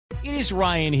is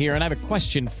Ryan here, and I have a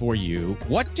question for you.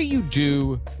 What do you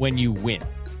do when you win?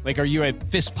 Like, are you a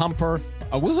fist pumper,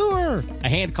 a woohooer, a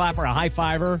hand clapper, a high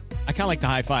fiver? I kind of like the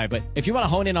high five, but if you want to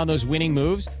hone in on those winning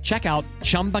moves, check out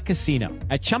Chumba Casino.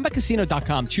 At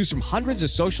ChumbaCasino.com, choose from hundreds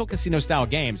of social casino-style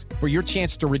games for your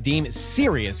chance to redeem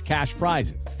serious cash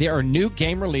prizes. There are new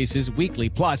game releases weekly,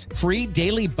 plus free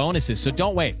daily bonuses. So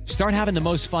don't wait. Start having the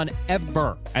most fun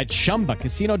ever at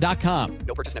ChumbaCasino.com.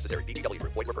 No purchase necessary. VGW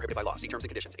Group. Void where prohibited by law. See terms and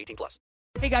conditions. 18+.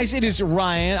 Hey guys, it is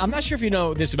Ryan. I'm not sure if you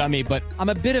know this about me, but I'm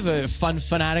a bit of a fun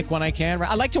fanatic when I can.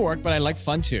 I like to work, but I like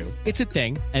fun too. It's a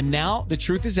thing. And now the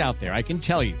truth is out there. I can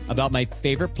tell you about my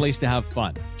favorite place to have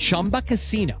fun. Chumba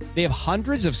Casino. They have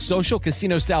hundreds of social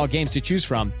casino style games to choose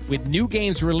from with new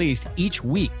games released each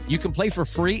week. You can play for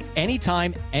free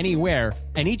anytime, anywhere.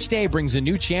 And each day brings a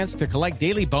new chance to collect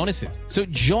daily bonuses. So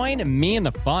join me in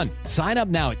the fun. Sign up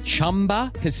now at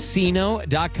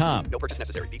ChumbaCasino.com. No purchase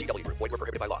necessary. VGW Group. Void where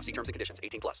prohibited by law. See terms and conditions.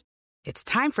 18+. It's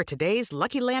time for today's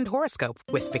Lucky Land horoscope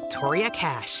with Victoria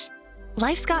Cash.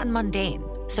 Life's gotten mundane,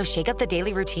 so shake up the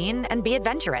daily routine and be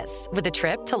adventurous with a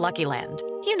trip to Lucky Land.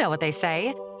 You know what they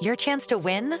say, your chance to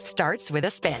win starts with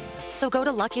a spin. So go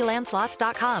to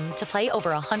LuckyLandSlots.com to play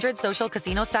over 100 social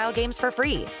casino-style games for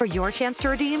free for your chance to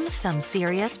redeem some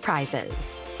serious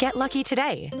prizes. Get lucky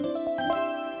today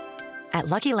at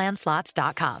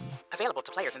LuckyLandSlots.com. Available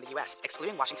to players in the U.S.,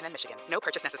 excluding Washington and Michigan. No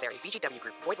purchase necessary. VGW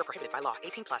Group. Void where prohibited by law.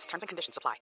 18+. Terms and conditions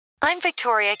apply. I'm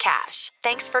Victoria Cash.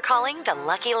 Thanks for calling the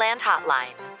Lucky Land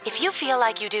Hotline. If you feel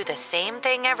like you do the same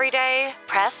thing every day,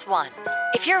 press 1.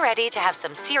 If you're ready to have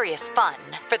some serious fun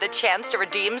for the chance to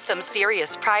redeem some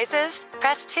serious prizes,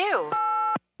 press 2.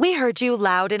 We heard you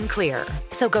loud and clear.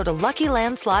 So go to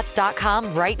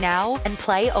LuckyLandSlots.com right now and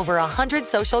play over 100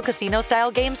 social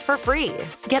casino-style games for free.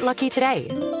 Get lucky today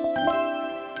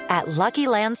at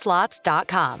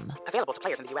LuckyLandSlots.com. Available to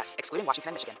players in the U.S., excluding Washington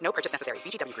and Michigan. No purchase necessary.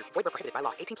 VGW Group. Void where prohibited by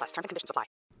law. 18+. Terms and conditions apply.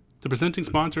 The presenting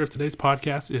sponsor of today's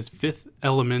podcast is Fifth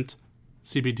Element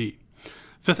CBD.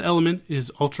 Fifth Element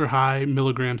is ultra-high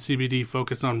milligram CBD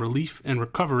focused on relief and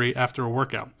recovery after a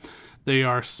workout. They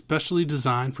are specially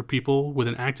designed for people with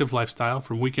an active lifestyle,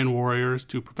 from weekend warriors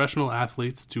to professional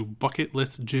athletes to bucket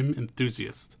list gym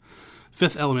enthusiasts.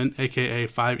 Fifth Element, aka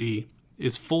 5E,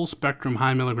 is full-spectrum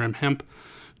high-milligram hemp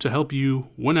to help you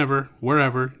whenever,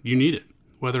 wherever you need it,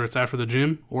 whether it's after the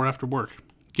gym or after work.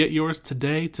 Get yours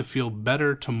today to feel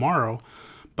better tomorrow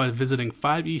by visiting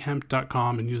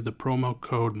 5ehemp.com and use the promo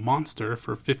code MONSTER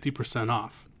for 50%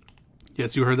 off.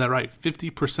 Yes, you heard that right,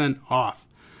 50% off.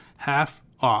 Half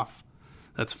off.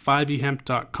 That's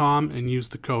 5ehemp.com and use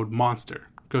the code MONSTER.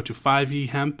 Go to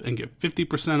 5ehemp and get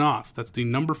 50% off. That's the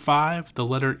number 5, the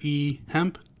letter E,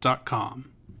 hemp.com.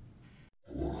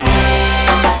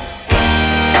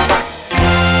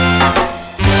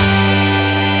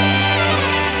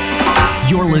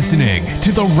 You're listening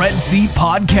to the Red Seat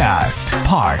Podcast,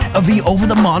 part of the Over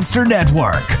the Monster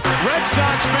Network. Red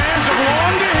Sox fans have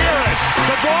longed to hear it.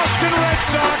 The Boston Red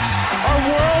Sox are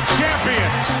world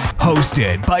champions.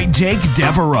 Hosted by Jake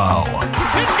Devereaux.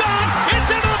 It's gone. It's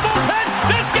into the bullpen.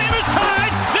 This game is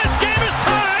tied. This game is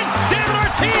tied. David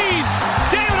Ortiz.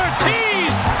 David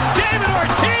Ortiz. David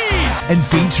Ortiz. And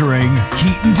featuring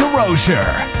Keaton DeRocher.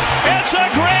 It's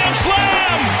a grand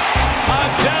slam.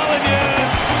 I'm telling you,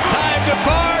 it's time to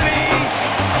party.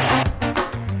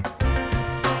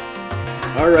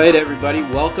 All right, everybody,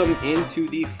 welcome into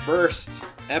the first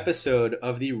episode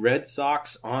of the Red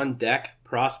Sox On Deck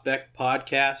Prospect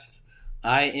Podcast.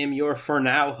 I am your for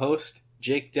now host,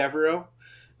 Jake Devereaux.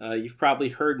 You've probably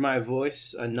heard my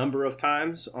voice a number of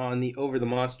times on the Over the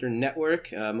Monster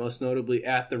Network, most notably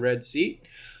at the Red Seat.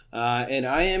 And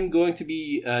I am going to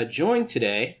be joined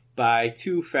today by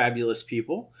two fabulous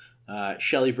people,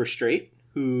 Shelly Verstraete,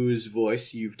 whose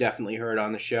voice you've definitely heard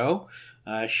on the show.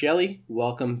 Shelly,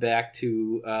 welcome back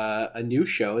to a new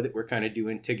show that we're kind of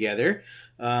doing together.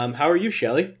 How are you,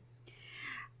 Shelly?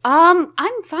 I'm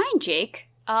fine, Jake.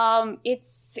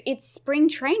 It's spring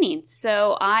training,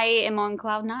 so I am on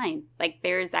cloud nine. Like,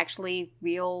 there's actually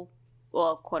real,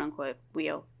 well, quote unquote,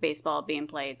 real baseball being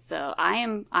played. So I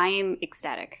am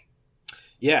ecstatic.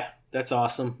 Yeah, that's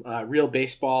awesome. Real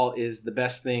baseball is the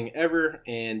best thing ever,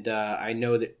 and I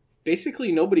know that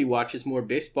basically nobody watches more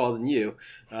baseball than you.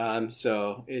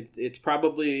 So it's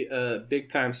probably a big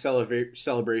time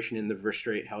celebration in the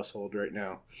Verstraete household right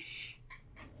now.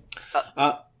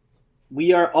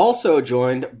 We are also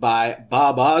joined by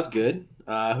Bob Osgood,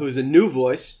 who's a new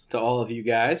voice to all of you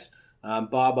guys.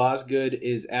 Bob Osgood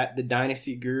is at the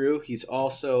Dynasty Guru. He's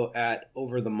also at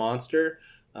Over the Monster.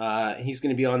 He's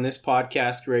going to be on this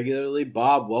podcast regularly.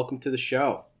 Bob, welcome to the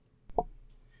show.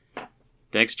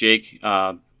 Thanks, Jake.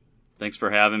 Thanks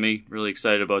for having me. Really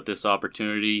excited about this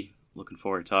opportunity. Looking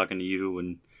forward to talking to you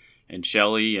and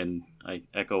Shelly. And I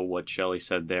echo what Shelly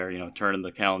said there. Turning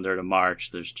the calendar to March,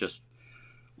 there's just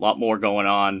a lot more going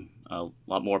on, a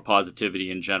lot more positivity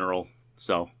in general.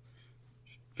 So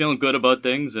feeling good about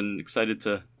things and excited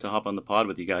to hop on the pod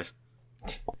with you guys.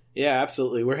 Yeah,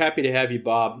 absolutely. We're happy to have you,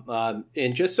 Bob.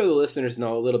 And just so the listeners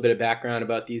know a little bit of background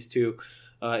about these two,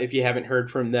 if you haven't heard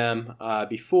from them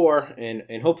before, and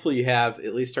hopefully you have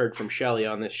at least heard from Shelly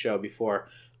on this show before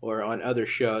or on other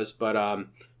shows, but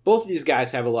both of these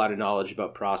guys have a lot of knowledge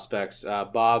about prospects.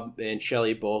 Bob and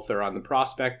Shelly both are on the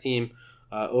prospect team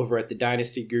over at the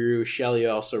Dynasty Guru. Shelly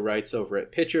also writes over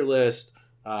at Pitcher List,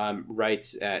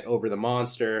 writes at Over the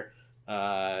Monster,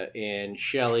 and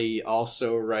Shelly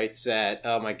also writes at,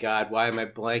 oh my God, why am I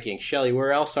blanking? Shelly,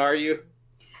 where else are you?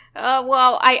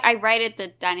 Well, I write at the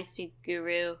Dynasty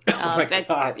Guru. Oh my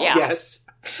God, yeah. yes.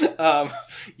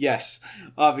 Yes,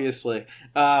 obviously.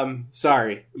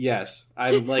 Sorry, yes.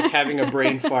 I'm like having a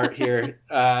brain fart here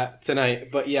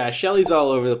tonight. But yeah, Shelly's all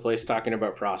over the place talking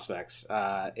about prospects.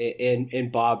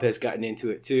 And Bob has gotten into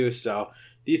it too. So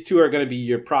these two are going to be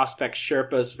your prospect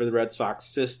Sherpas for the Red Sox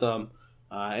system.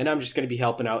 And I'm just going to be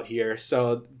helping out here.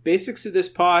 So basics of this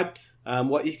pod,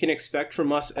 what you can expect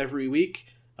from us every week.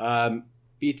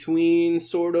 Between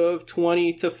sort of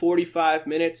 20 to 45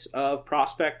 minutes of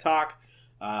prospect talk.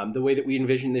 The way that we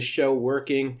envision this show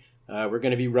working, we're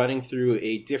going to be running through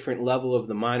a different level of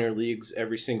the minor leagues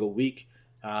every single week.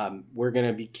 We're going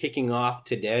to be kicking off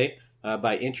today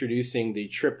by introducing the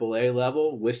AAA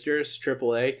level, Worcester's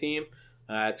AAA team.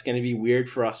 It's going to be weird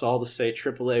for us all to say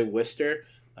AAA Worcester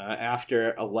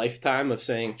after a lifetime of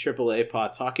saying AAA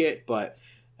Pawtucket, but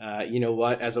you know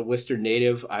what? As a Worcester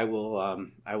native, I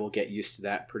will get used to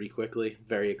that pretty quickly.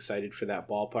 Very excited for that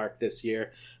ballpark this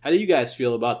year. How do you guys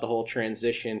feel about the whole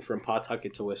transition from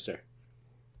Pawtucket to Worcester?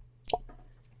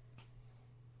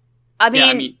 I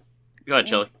mean, go ahead,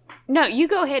 Shelly. No, you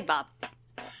go ahead, Bob.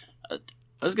 I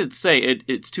was going to say,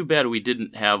 it's too bad we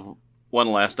didn't have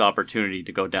one last opportunity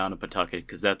to go down to Pawtucket,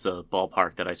 because that's a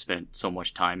ballpark that I spent so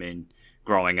much time in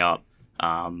growing up.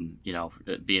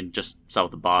 Being just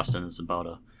south of Boston is about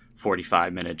a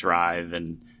 45-minute drive,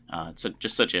 and it's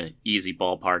just such an easy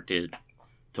ballpark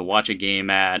to watch a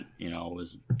game at. It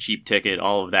was a cheap ticket,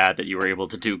 all of that you were able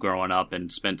to do growing up,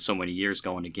 and spent so many years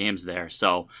going to games there.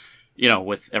 So,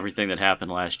 with everything that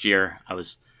happened last year, I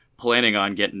was planning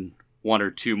on getting one or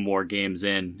two more games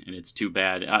in, and it's too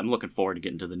bad. I'm looking forward to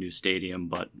getting to the new stadium,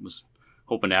 but was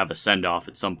hoping to have a send-off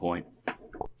at some point.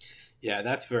 Yeah,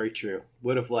 that's very true.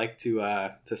 Would have liked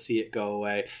to see it go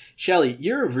away. Shelly,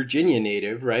 you're a Virginia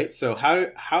native, right? So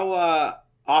how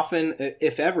often,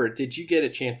 if ever, did you get a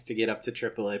chance to get up to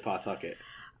AAA Pawtucket?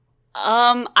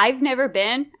 I've never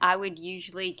been. I would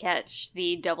usually catch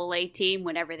the AA team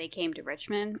whenever they came to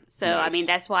Richmond. So nice. I mean,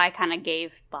 that's why I kind of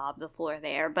gave Bob the floor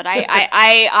there. But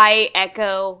I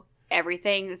echo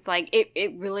everything. It's like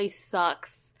it really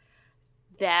sucks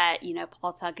that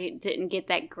Pawtucket didn't get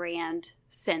that grand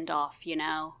send off.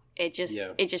 It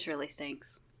just really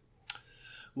stinks.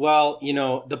 Well,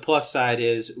 the plus side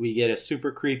is we get a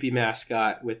super creepy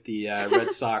mascot with the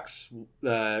Red Sox,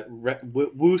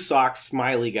 Woo Sox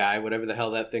smiley guy, whatever the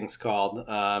hell that thing's called.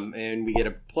 And we get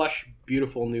a plush,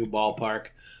 beautiful new ballpark.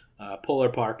 Polar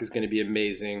Park is going to be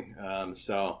amazing.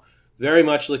 So very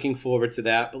much looking forward to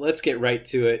that. But let's get right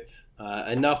to it.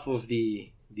 Enough of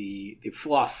the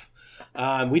fluff.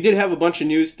 We did have a bunch of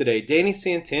news today. Danny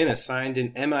Santana signed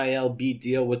an MILB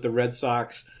deal with the Red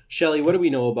Sox. Shelly, what do we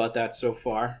know about that so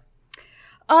far?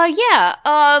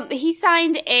 He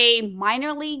signed a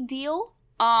minor league deal,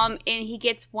 and he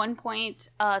gets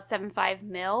 $1.75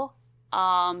 million,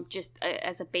 just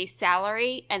as a base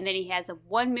salary, and then he has a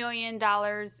 $1 million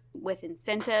with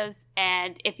incentives,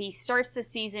 and if he starts the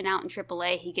season out in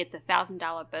AAA, he gets a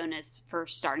 $1,000 bonus for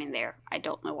starting there. I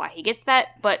don't know why he gets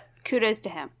that, but kudos to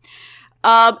him.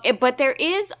 But there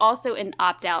is also an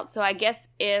opt-out, so I guess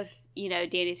if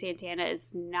Danny Santana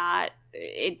is not,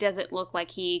 it doesn't look like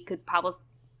he could probably,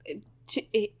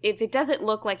 if it doesn't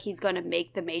look like he's going to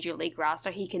make the major league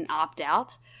roster, he can opt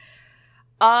out.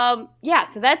 So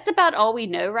that's about all we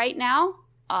know right now.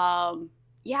 What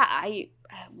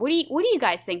do you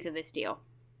guys think of this deal?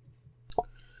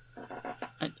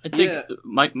 I think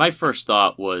my first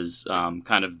thought was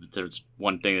kind of there's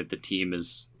one thing that the team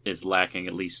is lacking,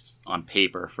 at least on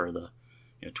paper, for the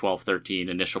 12, 13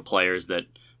 initial players that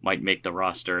might make the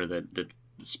roster, that the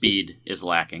speed is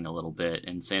lacking a little bit,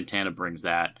 and Santana brings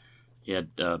that. He had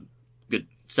good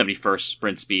 71st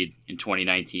sprint speed in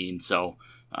 2019, so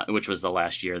which was the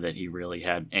last year that he really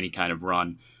had any kind of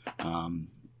run.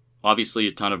 Obviously,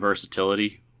 a ton of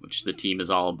versatility, which the team is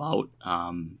all about.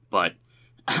 But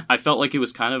I felt like it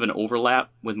was kind of an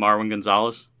overlap with Marwin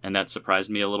Gonzalez, and that surprised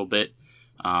me a little bit,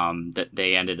 that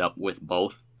they ended up with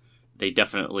both. They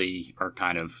definitely are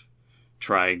kind of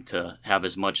trying to have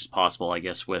as much as possible, I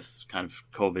guess, with kind of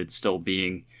COVID still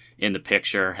being in the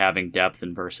picture, having depth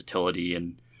and versatility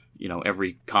and,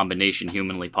 every combination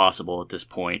humanly possible at this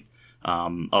point,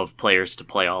 of players to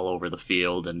play all over the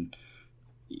field. And,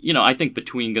 I think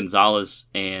between Gonzalez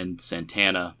and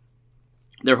Santana,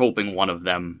 they're hoping one of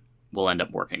them will end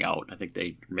up working out. I think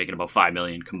they're making about $5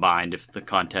 million combined if the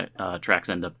contracts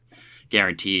end up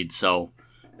guaranteed. So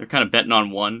they're kind of betting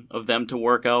on one of them to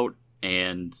work out.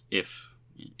 And if,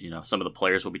 some of the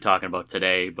players we'll be talking about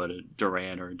today, but a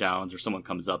Durant or a Downs or someone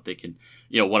comes up, they can,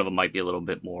 one of them might be a little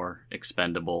bit more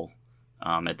expendable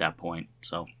at that point.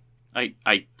 So I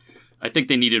think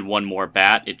they needed one more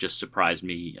bat. It just surprised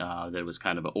me that it was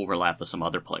kind of an overlap with some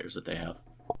other players that they have.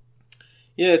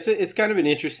 Yeah, it's kind of an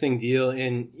interesting deal,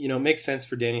 and it makes sense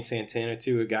for Danny Santana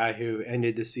too, a guy who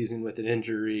ended the season with an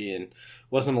injury and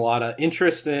wasn't a lot of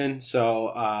interest in.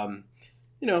 So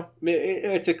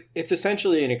it's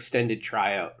essentially an extended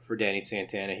tryout for Danny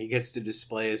Santana. He gets to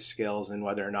display his skills, and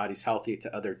whether or not he's healthy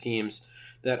to other teams.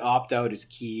 That opt-out is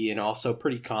key and also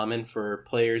pretty common for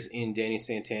players in Danny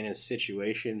Santana's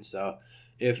situation. So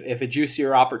if a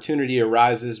juicier opportunity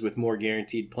arises with more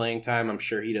guaranteed playing time, I'm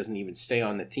sure he doesn't even stay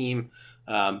on the team.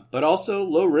 But also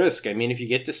low risk. I mean, if you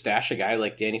get to stash a guy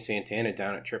like Danny Santana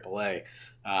down at AAA,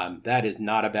 that is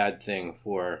not a bad thing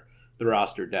for the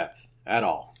roster depth at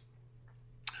all.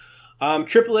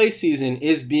 AAA season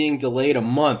is being delayed a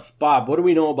month. Bob, what do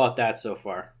we know about that so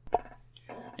far?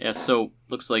 Yeah, so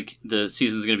looks like the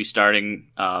season is going to be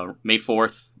starting May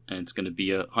 4th, and it's going to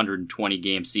be a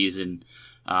 120-game season.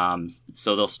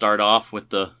 So they'll start off with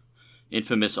the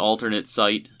infamous alternate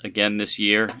site again this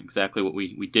year, exactly what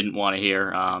we didn't want to hear,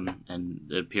 and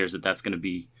it appears that that's going to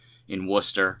be in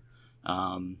Worcester.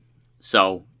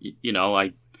 So,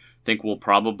 I think we'll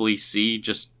probably see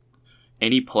just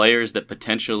any players that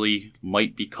potentially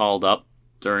might be called up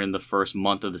during the first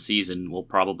month of the season will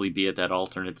probably be at that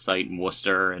alternate site in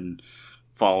Worcester and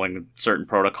following certain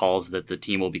protocols that the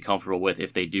team will be comfortable with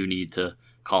if they do need to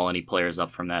call any players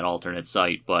up from that alternate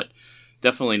site. But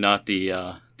definitely not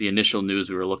the initial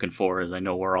news we were looking for, as I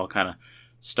know we're all kind of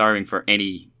starving for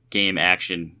any game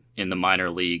action in the minor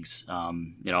leagues.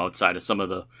 Outside of some of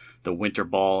the winter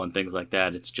ball and things like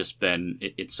that, it's just been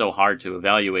it's so hard to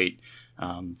evaluate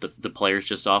the players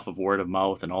just off of word of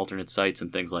mouth and alternate sites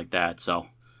and things like that. So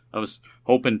I was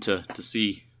hoping to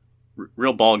see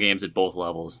real ball games at both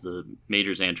levels, the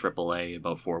majors and AAA,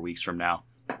 about 4 weeks from now.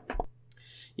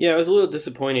 Yeah, I was a little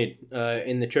disappointed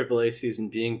in the AAA season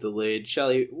being delayed.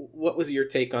 Shelly, what was your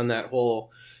take on that whole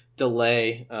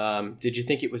delay? Did you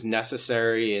think it was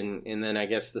necessary? And then I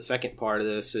guess the second part of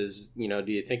this is, do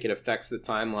you think it affects the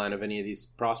timeline of any of these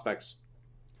prospects?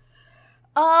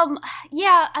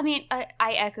 Yeah, I mean,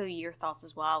 I echo your thoughts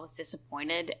as well. I was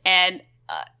disappointed. And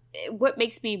what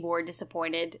makes me more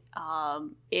disappointed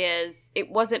is it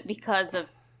wasn't because of,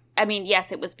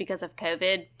 yes, it was because of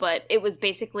COVID, but it was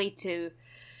basically to,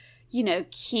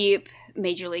 keep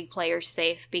major league players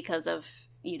safe because of,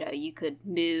 you could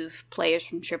move players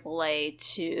from AAA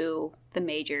to the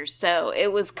majors. So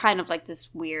it was kind of like this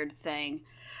weird thing.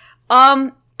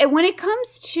 And when it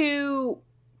comes to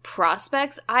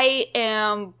prospects, I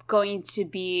am going to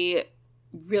be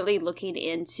really looking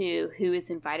into who is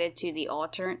invited to the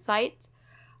alternate site.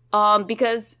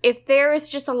 Because if there is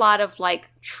just a lot of like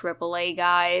AAA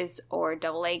guys or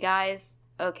AA guys,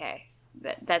 okay,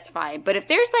 that's fine. But if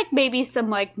there's like maybe some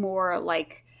like more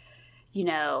like,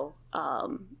 low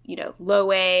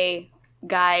A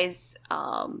guys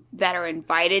that are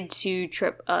invited to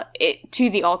to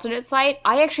the alternate site,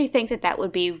 I actually think that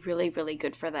would be really, really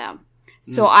good for them.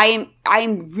 So I'm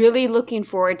really looking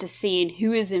forward to seeing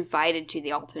who is invited to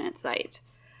the alternate site.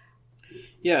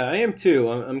 Yeah, I am too.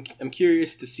 I'm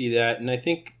curious to see that, and I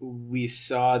think we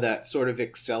saw that sort of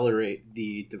accelerate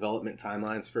the development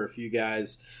timelines for a few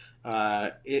guys.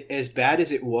 As bad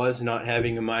as it was not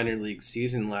having a minor league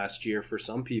season last year for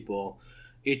some people,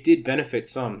 it did benefit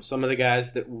some. Some of the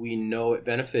guys that we know it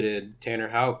benefited, Tanner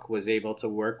Houck was able to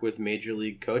work with major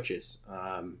league coaches,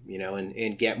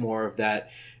 and get more of that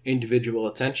individual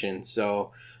attention.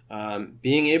 So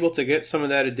being able to get some of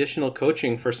that additional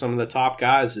coaching for some of the top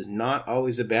guys is not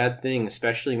always a bad thing,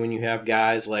 especially when you have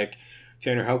guys like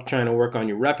Tanner Houck trying to work on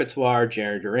your repertoire,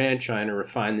 Jared Durant trying to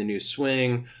refine the new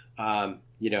swing,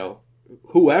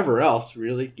 whoever else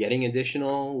really getting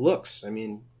additional looks. I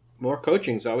mean, more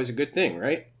coaching is always a good thing,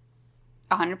 right?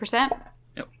 100%.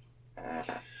 Yep.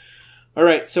 All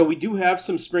right, so we do have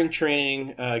some spring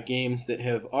training games that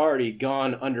have already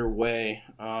gone underway,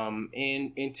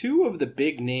 and two of the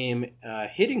big name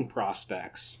hitting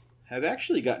prospects have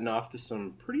actually gotten off to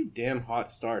some pretty damn hot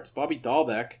starts. Bobby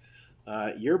Dahlbeck,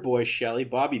 your boy Shelly,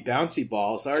 Bobby Bouncy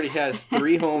Balls, already has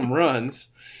 3 home runs,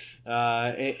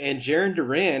 and Jarren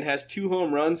Duran has 2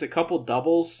 home runs, a couple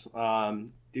doubles.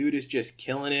 Dude is just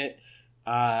killing it.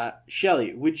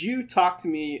 Shelly, would you talk to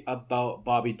me about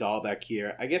Bobby Dahlbeck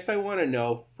here? I guess I want to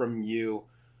know from you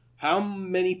how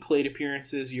many plate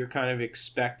appearances you're kind of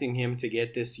expecting him to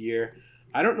get this year.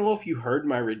 I don't know if you heard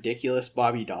my ridiculous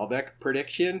Bobby Dahlbeck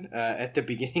prediction at the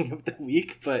beginning of the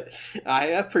week, but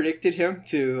I predicted him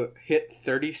to hit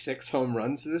 36 home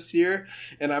runs this year,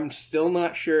 and I'm still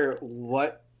not sure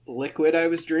what liquid I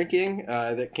was drinking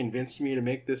that convinced me to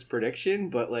make this prediction,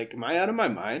 but like, am I out of my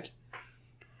mind?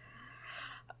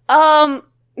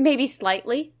 Maybe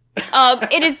slightly.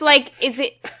 It is like,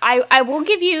 I will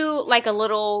give you like a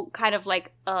little kind of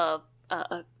like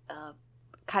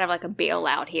kind of like a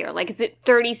bailout here. Like, is it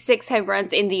 36 home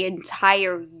runs in the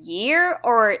entire year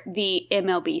or the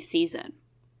MLB season?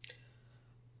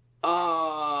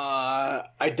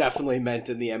 I definitely meant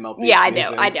in the MLB yeah,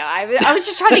 season. I know. I was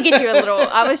just trying to get you a little,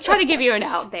 I was trying to give you an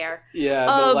out there. Yeah,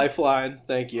 the lifeline.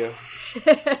 Thank you.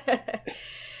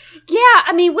 Yeah,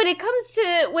 I mean, when it comes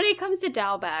to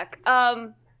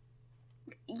Dahlbeck,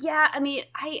 yeah, I mean,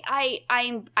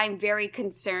 I'm very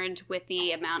concerned with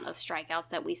the amount of strikeouts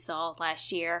that we saw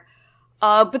last year.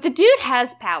 But the dude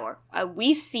has power.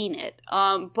 We've seen it.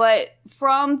 But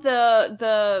from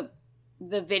the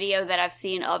video that I've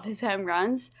seen of his home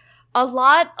runs, a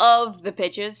lot of the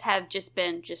pitches have just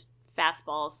been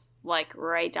fastballs, like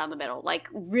right down the middle, like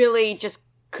really just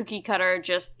cookie cutter.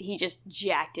 He just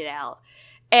jacked it out.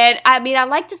 And I mean, I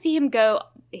like to see him go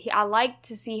like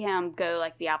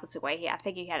the opposite way. I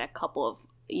think he had a couple of,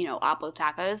 oppo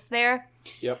tacos there.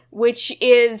 Yep. Which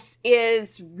is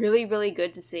really, really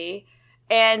good to see.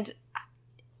 And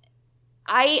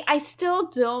I still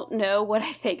don't know what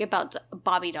I think about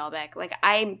Bobby Dahlbeck. Like,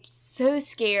 I'm so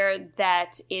scared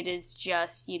that it is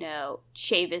just,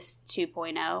 Chavis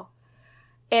 2.0.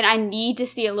 And I need to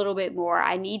see a little bit more.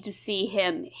 I need to see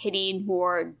him hitting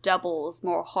more doubles,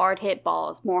 more hard hit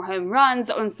balls, more home runs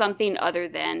on something other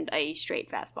than a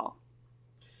straight fastball.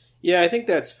 Yeah, I think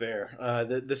that's fair.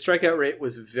 The strikeout rate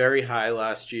was very high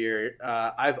last year.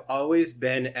 I've always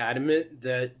been adamant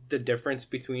that the difference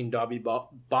between Bobby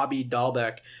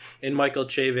Dahlbeck and Michael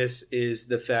Chavis is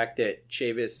the fact that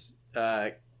Chavis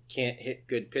can't hit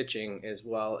good pitching as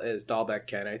well as Dahlbeck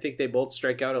can. I think they both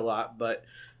strike out a lot, but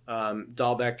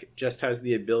Dahlbeck just has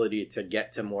the ability to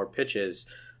get to more pitches.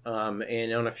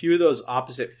 And on a few of those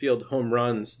opposite field home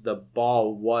runs, the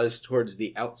ball was towards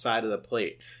the outside of the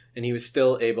plate, and he was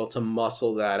still able to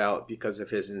muscle that out because of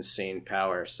his insane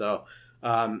power. So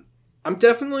I'm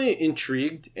definitely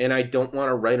intrigued, and I don't want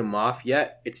to write him off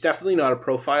yet. It's definitely not a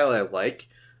profile I like,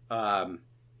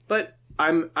 but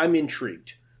I'm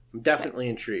intrigued. I'm definitely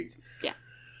intrigued. Yeah.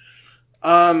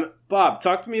 Bob,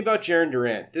 talk to me about Jarren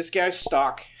Duran. This guy's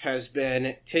stock has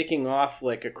been taking off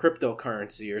like a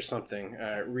cryptocurrency or something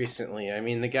recently. I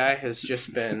mean, the guy has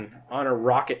just been on a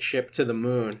rocket ship to the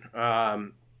moon.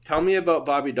 Tell me about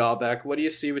Bobby Dahlbeck. What do you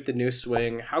see with the new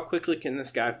swing? How quickly can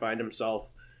this guy find himself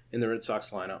in the Red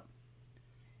Sox lineup?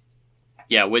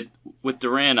 Yeah, with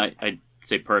Duran, I'd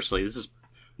say personally, this is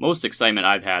most excitement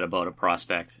I've had about a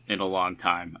prospect in a long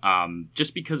time,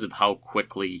 just because of how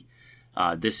quickly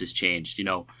this has changed.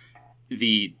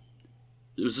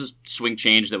 There was this swing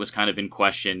change that was kind of in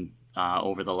question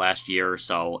over the last year or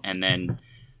so, and then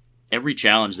every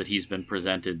challenge that he's been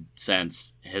presented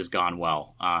since has gone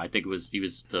well. I think he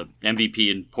was the MVP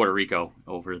in Puerto Rico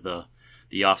over the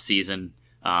off season.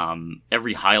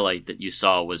 Every highlight that you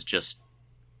saw was just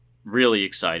really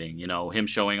exciting. Him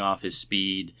showing off his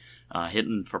speed,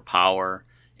 hitting for power,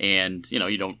 and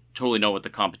you don't totally know what the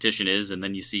competition is, and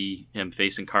then you see him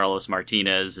facing Carlos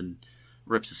Martinez and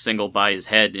rips a single by his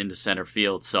head into center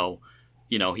field. So,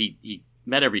 he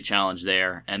met every challenge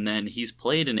there, and then he's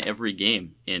played in every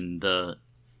game in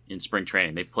spring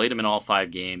training. They've played him in all 5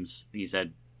 games. He's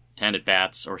had 10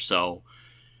 at-bats or so.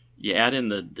 You add in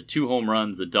the 2 home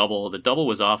runs, the double. The double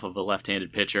was off of a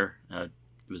left-handed pitcher. It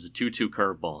was a 2-2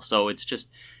 curveball. So it's just,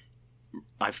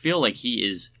 I feel like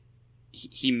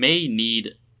he may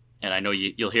need, and I know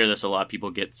you'll hear this a lot, people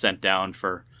get sent down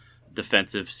for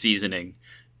defensive seasoning.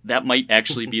 That might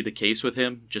actually be the case with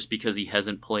him, just because he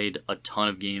hasn't played a ton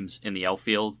of games in the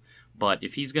outfield. But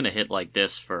if he's going to hit like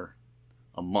this for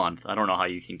a month, I don't know how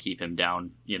you can keep him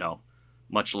down,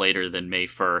 much later than May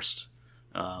 1st.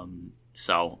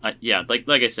 So, like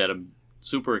I said, I'm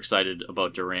super excited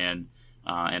about Duran.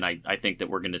 And I think that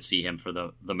we're going to see him for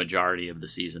the majority of the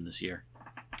season this year.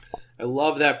 I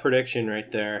love that prediction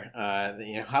right there.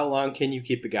 How long can you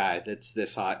keep a guy that's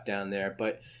this hot down there?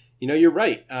 But, you're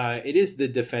right. It is the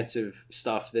defensive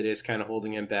stuff that is kind of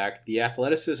holding him back. The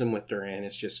athleticism with Duran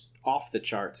is just off the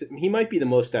charts. He might be the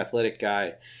most athletic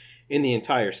guy in the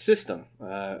entire system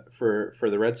for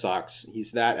the Red Sox.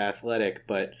 He's that athletic,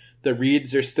 but the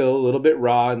reads are still a little bit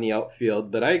raw in the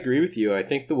outfield. But I agree with you. I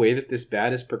think the way that this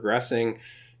bat is progressing,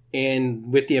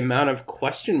 and with the amount of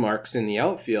question marks in the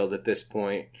outfield at this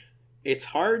point, it's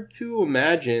hard to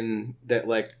imagine that,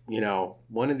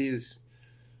 one of these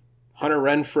Hunter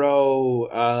Renfroe,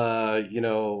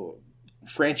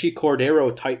 Franchi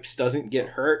Cordero types doesn't get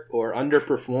hurt or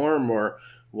underperform or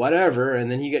whatever,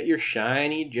 and then you get your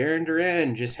shiny Jarren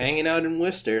Duran just hanging out in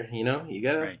Worcester. You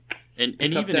got to. Right. And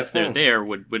even if they're there,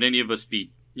 would any of us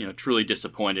be truly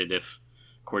disappointed if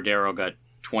Cordero got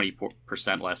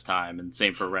 20% less time, and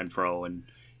same for Renfroe, and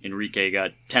Enrique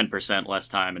got 10% less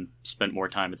time and spent more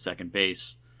time at second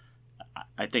base?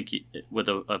 I think with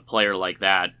a player like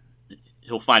that,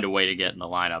 he'll find a way to get in the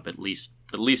lineup at least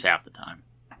half the time.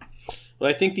 Well,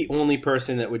 I think the only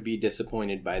person that would be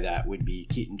disappointed by that would be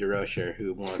Keaton DeRocher,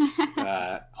 who wants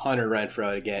Hunter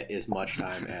Renfroe to get as much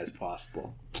time as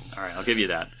possible. All right, I'll give you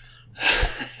that.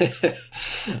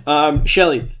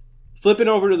 Shelley, flipping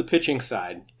over to the pitching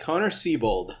side, Connor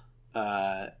Siebold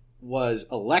was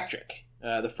electric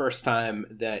the first time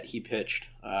that he pitched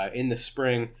in the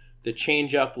spring. The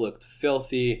changeup looked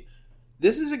filthy.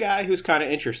 This is a guy who's kind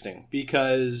of interesting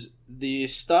because the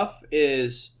stuff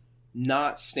is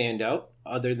not standout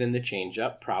other than the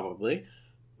changeup, probably,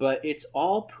 but it's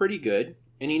all pretty good,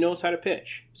 and he knows how to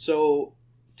pitch. So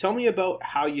tell me about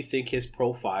how you think his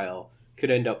profile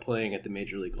could end up playing at the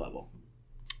major league level.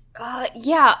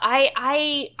 Yeah,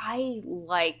 I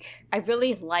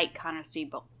really like Connor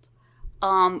Siebold.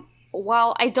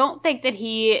 While I don't think that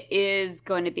he is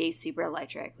going to be super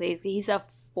electric, he's a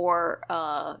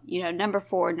number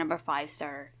 4, number 5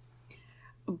 starter,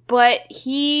 but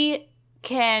he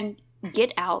can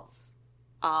get outs.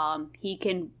 He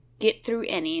can get through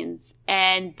innings,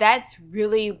 and that's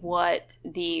really what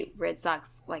the Red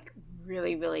Sox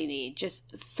really, really need.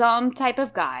 Just some type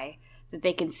of guy that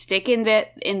they can stick in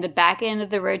the back end of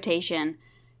the rotation,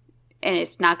 and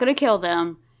it's not going to kill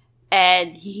them,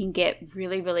 and he can get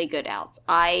really, really good outs.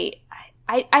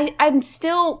 I'm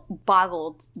still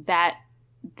boggled that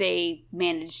they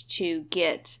managed to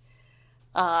get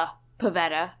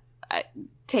Pivetta.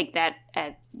 Take that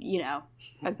at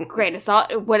a grain of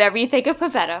salt. Whatever you think of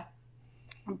Pivetta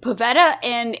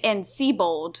and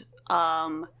Siebold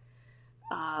for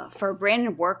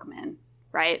Brandon Workman,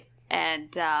 right?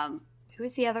 And who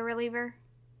was the other reliever?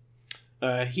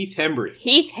 Heath Hembry.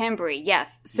 Heath Hembry,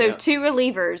 yes. So Yeah. 2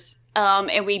 relievers,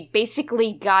 and we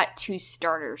basically got 2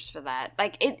 starters for that.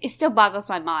 It still boggles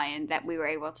my mind that we were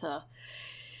able to,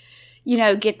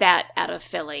 get that out of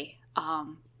Philly.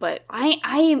 But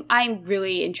I'm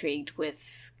really intrigued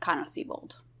with Connor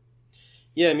Siebold.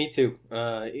 Yeah, me too.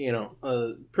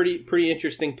 Pretty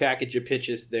interesting package of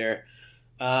pitches there.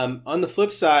 On the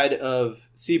flip side of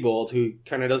Siebold, who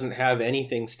kind of doesn't have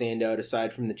anything stand out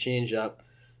aside from the changeup,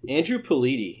 Andrew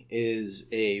Politi is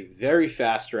a very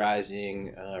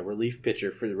fast-rising relief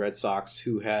pitcher for the Red Sox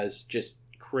who has just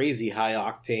crazy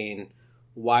high-octane,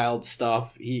 wild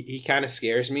stuff. He kind of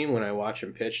scares me when I watch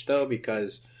him pitch, though,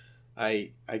 because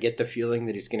I get the feeling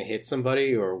that he's going to hit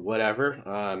somebody or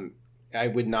whatever. I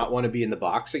would not want to be in the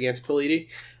box against Politi.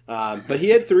 But he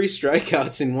had 3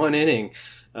 strikeouts in 1 inning.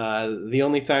 The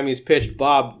only time he's pitched.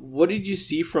 Bob, what did you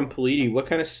see from Politi? What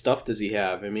kind of stuff does he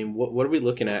have? I mean, what are we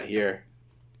looking at here?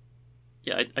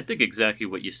 Yeah, I think exactly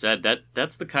what you said.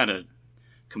 That's the kind of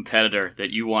competitor that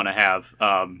you want to have.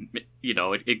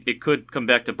 It could come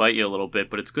back to bite you a little bit,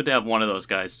 but it's good to have one of those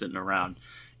guys sitting around.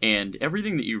 And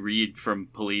everything that you read from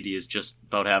Politi is just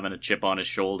about having a chip on his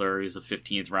shoulder. He's a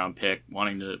 15th round pick,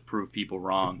 wanting to prove people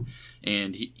wrong.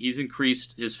 And he's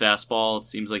increased his fastball. It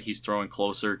seems like he's throwing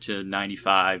closer to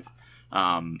 95.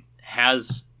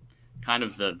 Has kind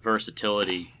of the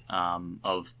versatility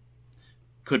of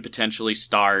could potentially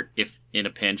start if in a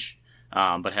pinch,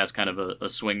 but has kind of a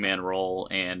swingman role.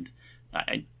 And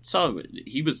I saw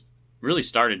he was really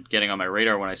started getting on my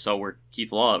radar when I saw where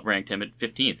Keith Law ranked him at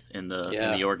 15th in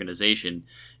the organization.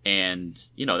 And,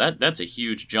 that's a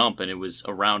huge jump, and it was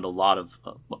around a lot of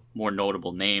more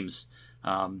notable names.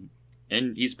 And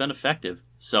he's been effective.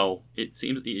 So it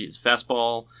seems he's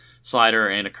fastball, slider,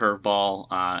 and a curveball,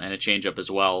 and a changeup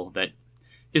as well that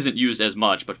isn't used as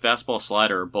much, but fastball,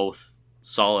 slider are both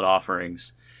solid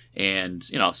offerings. And,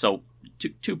 so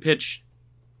two pitch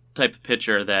type of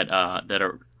pitcher that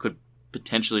could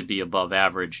potentially be above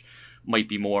average, might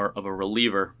be more of a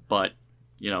reliever. But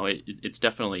it's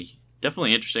definitely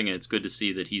interesting, and it's good to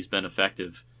see that he's been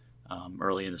effective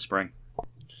early in the spring.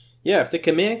 Yeah, if the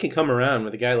command can come around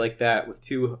with a guy like that with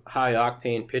two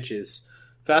high-octane pitches,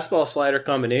 fastball-slider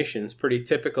combination is pretty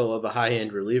typical of a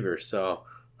high-end reliever. So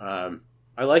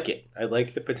I like it. I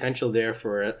like the potential there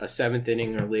for a seventh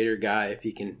inning or later guy if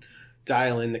he can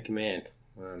dial in the command.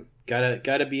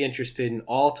 Gotta be interested in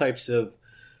all types of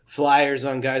flyers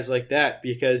on guys like that,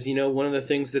 because one of the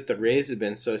things that the Rays have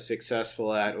been so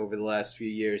successful at over the last few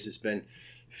years has been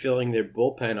filling their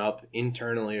bullpen up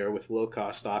internally or with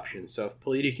low-cost options. So if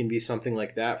Politi can be something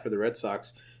like that for the Red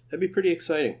Sox, that'd be pretty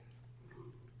exciting.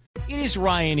 It is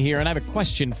Ryan here, and I have a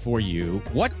question for you.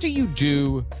 What do you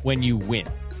do when you win?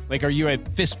 Like, are you a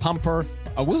fist pumper,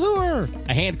 a woohooer,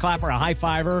 a hand clapper, a high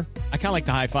fiver? I kind of like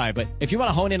the high five, but if you want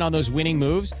to hone in on those winning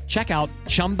moves, check out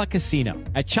Chumba Casino.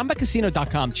 At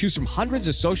ChumbaCasino.com, choose from hundreds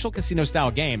of social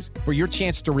casino-style games for your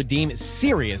chance to redeem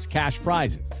serious cash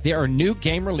prizes. There are new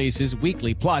game releases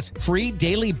weekly, plus free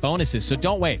daily bonuses. So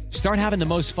don't wait. Start having the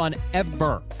most fun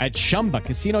ever at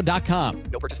ChumbaCasino.com.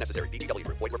 No purchase necessary. VGW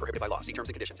Group. Void where prohibited by law. See terms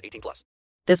and conditions. 18+.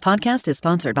 This podcast is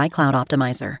sponsored by Cloud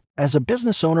Optimizer. As a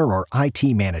business owner or IT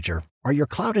manager, are your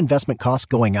cloud investment costs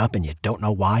going up and you don't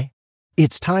know why?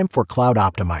 It's time for Cloud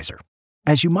Optimizer.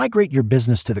 As you migrate your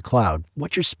business to the cloud,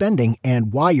 what you're spending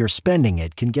and why you're spending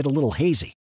it can get a little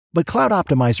hazy. But Cloud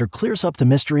Optimizer clears up the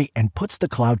mystery and puts the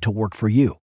cloud to work for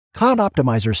you. Cloud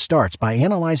Optimizer starts by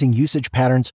analyzing usage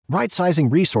patterns, right-sizing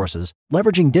resources,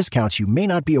 leveraging discounts you may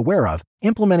not be aware of,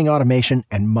 implementing automation,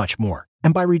 and much more.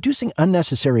 And by reducing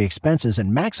unnecessary expenses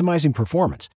and maximizing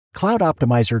performance, Cloud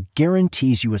Optimizer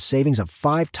guarantees you a savings of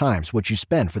 5 times what you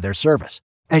spend for their service.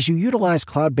 As you utilize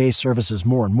cloud-based services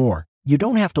more and more, you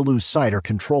don't have to lose sight or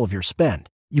control of your spend.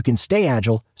 You can stay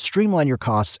agile, streamline your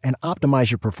costs, and optimize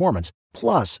your performance,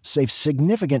 plus save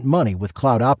significant money with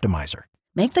Cloud Optimizer.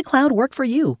 Make the cloud work for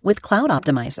you with Cloud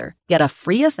Optimizer. Get a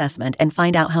free assessment and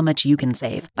find out how much you can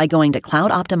save by going to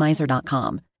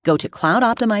cloudoptimizer.com. Go to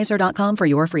cloudoptimizer.com for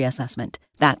your free assessment.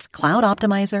 That's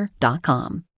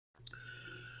cloudoptimizer.com.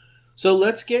 So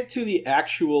let's get to the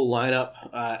actual lineup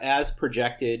as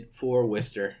projected for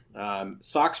Worcester.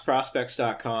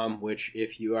 SoxProspects.com, which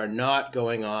if you are not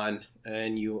going on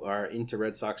and you are into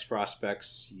Red Sox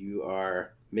prospects, you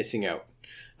are missing out.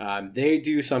 They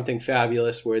do something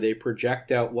fabulous where they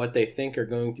project out what they think are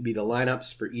going to be the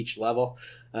lineups for each level.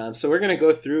 So we're going to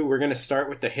go through. We're going to start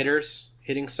with the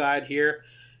hitting side here,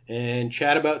 and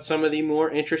chat about some of the more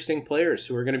interesting players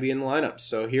who are going to be in the lineup.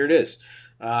 So here it is.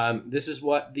 This is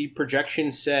what the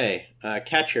projections say.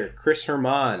 Catcher, Chris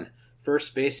Herman.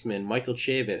 First baseman, Michael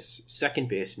Chavis. Second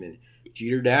baseman,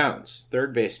 Jeter Downs.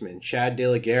 Third baseman, Chad De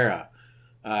La Guerra.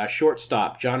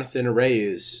 Shortstop, Jonathan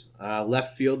Arraez.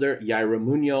 Left fielder, Yairo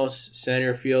Munoz.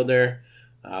 Center fielder,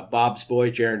 Bob's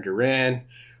boy, Jarren Duran.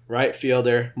 Right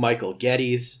fielder, Michael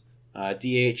Geddes.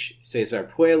 DH, Cesar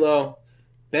Puello.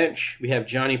 Bench, we have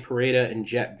Johnny Pereda and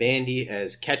Jet Bandy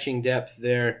as catching depth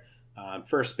there.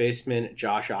 First baseman,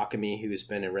 Josh Ockamy, who's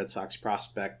been a Red Sox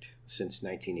prospect since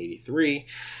 1983.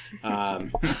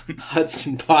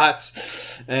 Hudson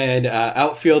Potts. And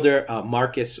outfielder,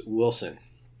 Marcus Wilson.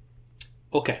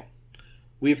 Okay.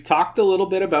 We've talked a little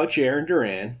bit about Jarren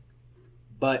Duran,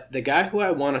 but the guy who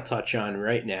I want to touch on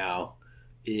right now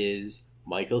is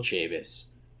Michael Chavis.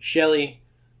 Shelly,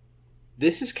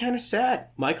 this is kind of sad.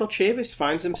 Michael Chavis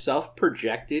finds himself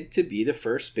projected to be the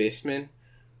first baseman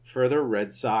for the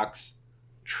Red Sox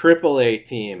AAA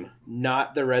team,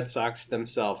 not the Red Sox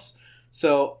themselves.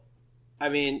 So, I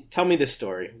mean, tell me the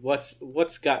story.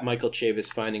 What's got Michael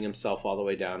Chavis finding himself all the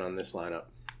way down on this lineup?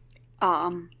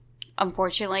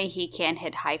 Unfortunately, he can't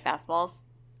hit high fastballs.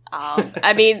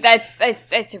 I mean,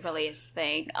 that's really his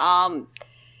thing.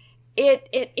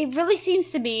 It really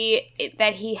seems to be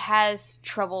that he has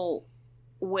trouble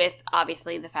with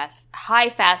obviously the high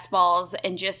fastballs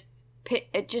and just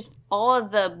all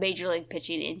of the major league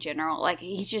pitching in general. Like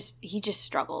he just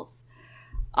struggles.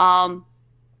 And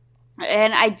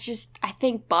I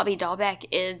think Bobby Dalbec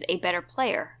is a better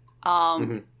player.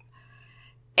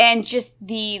 And just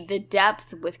the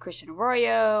depth with Christian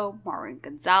Arroyo, Marwin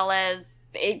Gonzalez,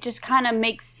 it just kind of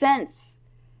makes sense.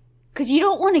 Because you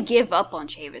don't want to give up on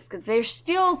Chavis, because there's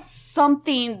still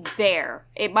something there.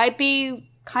 It might be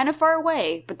kind of far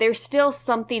away, but there's still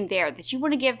something there that you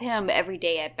want to give him every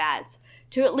day at bats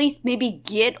to at least maybe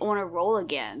get on a roll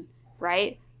again,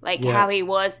 right? Like how he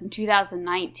was in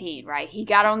 2019, right? He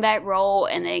got on that roll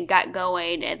and then got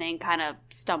going and then kind of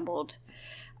stumbled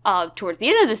towards the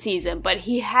end of the season. But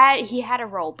he had a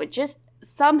roll, but just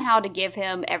somehow to give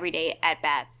him every day at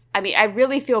bats. I mean, I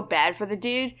really feel bad for the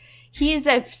dude. he is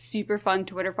a super fun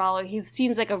Twitter follow. He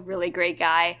seems like a really great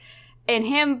guy. And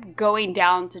him going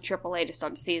down to AAA to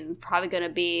start the season is probably going to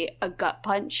be a gut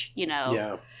punch,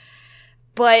 Yeah.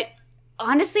 But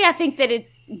honestly, I think that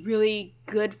it's really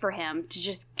good for him to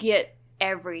just get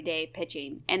everyday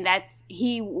pitching. And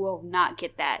he will not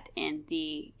get that in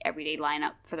the everyday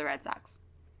lineup for the Red Sox.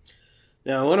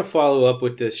 Now, I want to follow up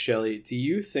with this, Shelley. Do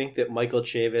you think that Michael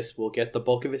Chavis will get the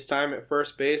bulk of his time at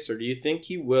first base, or do you think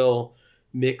he will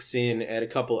mix in at a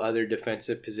couple other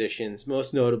defensive positions,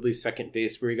 most notably second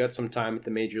base, where he got some time at the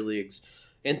major leagues,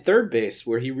 and third base,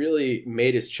 where he really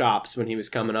made his chops when he was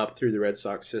coming up through the Red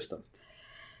Sox system?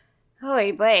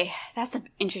 Oh boy, that's an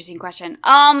interesting question.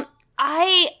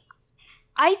 I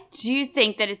do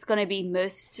think that it's going to be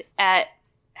most at.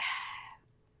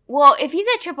 Well, if he's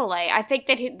at AAA, I think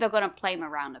that they're going to play him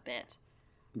around a bit.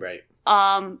 Right.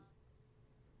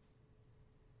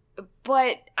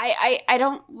 But I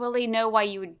don't really know why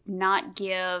you would not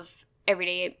give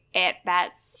everyday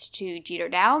at-bats to Jeter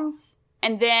Downs.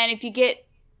 And then if you get,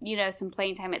 some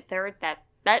playing time at third,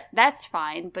 that's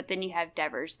fine. But then you have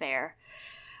Devers there.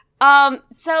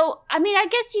 So, I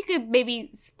guess you could maybe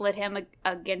split him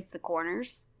against the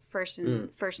corners, first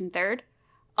and third,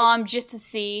 just to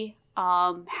see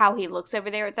how he looks over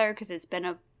there at third, because it's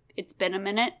been a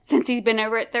minute since he's been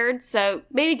over at third. So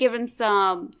maybe give him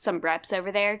some reps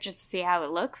over there just to see how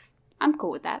it looks. I'm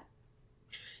cool with that.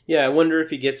 Yeah, I wonder if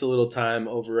he gets a little time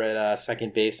over at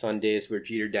second base on days where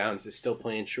Jeter Downs is still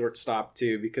playing shortstop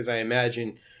too, because I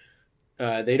imagine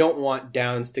they don't want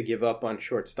Downs to give up on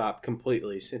shortstop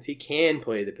completely, since he can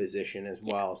play the position as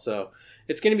well. So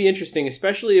it's going to be interesting,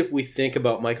 especially if we think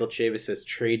about Michael Chavis as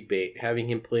trade bait. Having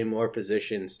him play more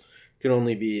positions could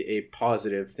only be a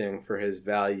positive thing for his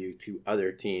value to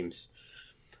other teams.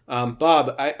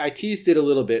 Bob, I teased it a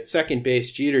little bit. Second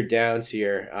base, Jeter Downs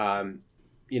here.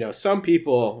 Some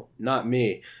people, not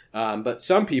me, but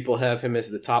some people have him as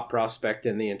the top prospect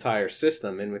in the entire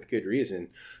system, and with good reason.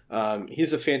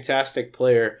 He's a fantastic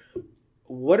player.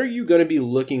 What are you going to be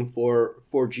looking for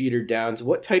Jeter Downs?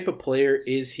 What type of player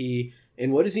is he,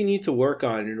 and what does he need to work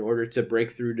on in order to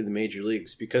break through to the major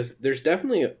leagues? Because there's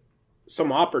definitely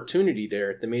some opportunity there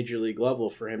at the major league level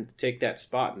for him to take that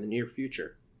spot in the near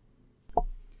future.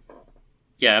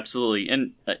 Yeah, absolutely.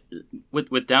 And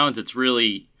with Downs, it's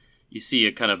really, you see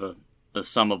a kind of a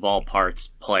sum of all parts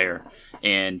player,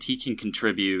 and he can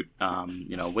contribute,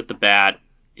 with the bat,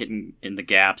 hitting in the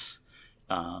gaps.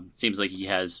 Seems like he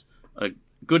has a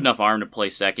good enough arm to play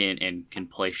second and can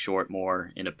play short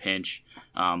more in a pinch.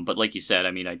 But like you said,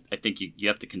 I think you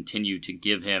have to continue to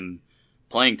give him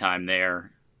playing time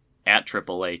there at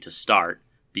AAA to start,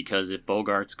 because if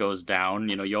Bogaerts goes down,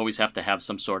 you always have to have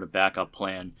some sort of backup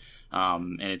plan.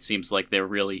 And it seems like they're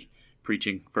really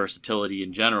preaching versatility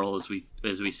in general,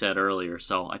 as we said earlier.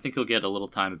 So I think he'll get a little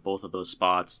time at both of those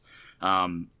spots.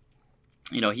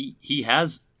 He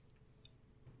has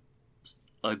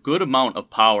a good amount of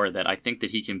power that I think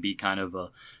that he can be kind of a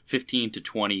 15 to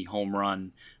 20 home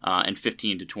run and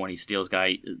 15 to 20 steals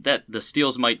guy. That the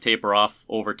steals might taper off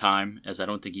over time, as I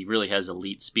don't think he really has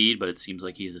elite speed, but it seems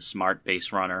like he's a smart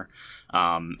base runner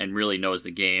and really knows the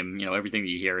game. Everything that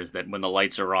you hear is that when the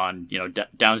lights are on,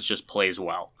 Downs just plays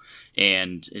well.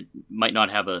 And it might not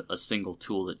have a single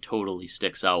tool that totally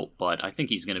sticks out, but I think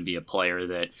he's going to be a player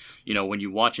that, when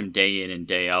you watch him day in and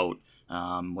day out,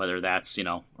 whether that's,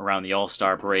 around the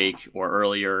All-Star break or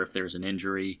earlier if there's an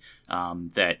injury,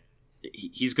 that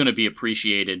he's going to be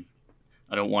appreciated.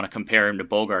 I don't want to compare him to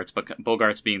Bogaerts, but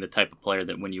Bogaerts being the type of player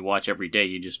that when you watch every day,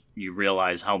 you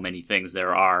realize how many things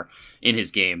there are in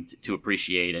his game to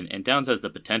appreciate. And Downs has the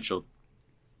potential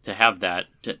to have that,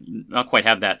 to not quite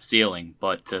have that ceiling,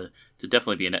 but to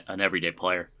definitely be an everyday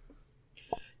player.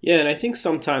 Yeah, and I think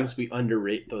sometimes we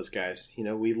underrate those guys.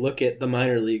 We look at the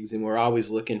minor leagues and we're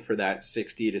always looking for that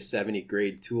 60 to 70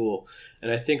 grade tool.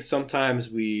 And I think sometimes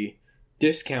we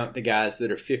discount the guys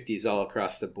that are 50s all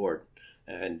across the board.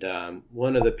 And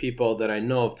one of the people that I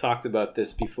know have talked about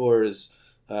this before is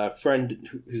a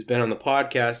friend who's been on the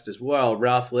podcast as well,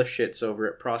 Ralph Lifshitz over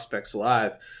at Prospects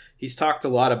Live. He's talked a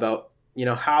lot about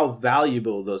how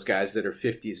valuable those guys that are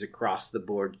 50s across the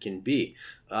board can be.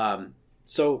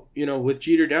 So, with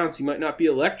Jeter Downs, he might not be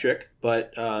electric,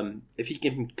 but if he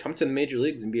can come to the major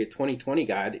leagues and be a 20-20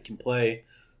 guy that can play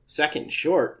second and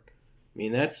short,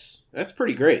 that's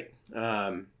pretty great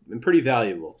and pretty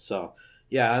valuable. So,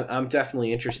 yeah, I'm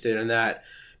definitely interested in that.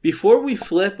 Before we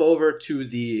flip over to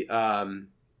the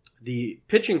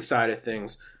pitching side of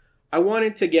things, I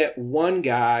wanted to get one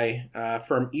guy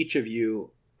from each of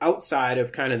you outside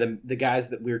of kind of the guys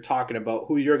that we were talking about,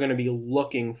 who you're going to be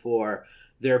looking for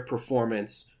their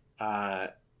performance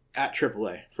at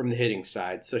AAA from the hitting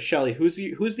side. So Shelly, who's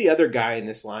the other guy in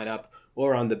this lineup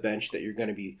or on the bench that you're going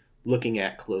to be looking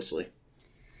at closely?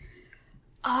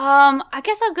 I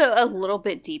guess I'll go a little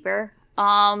bit deeper.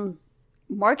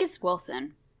 Marcus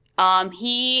Wilson.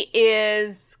 He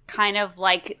is kind of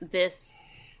like this.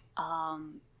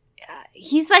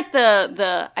 He's like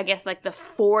the I guess like the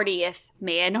 40th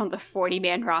man on the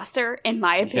 40-man roster, in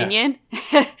my opinion.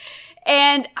 Yeah.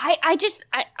 And I've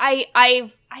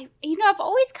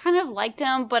always kind of liked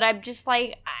him, but I'm just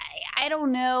like I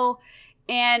don't know.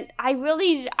 And I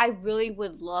really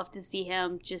would love to see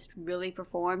him just really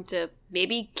perform to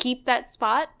maybe keep that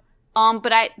spot.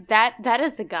 But that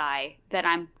is the guy that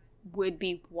would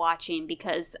be watching,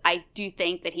 because I do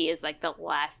think that he is like the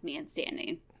last man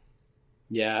standing.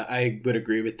 Yeah, I would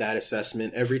agree with that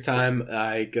assessment. Every time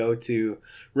I go to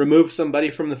remove somebody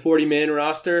from the 40-man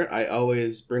roster, I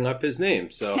always bring up his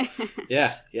name. So,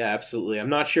 yeah, absolutely. I'm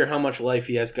not sure how much life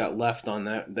he has got left on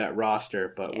that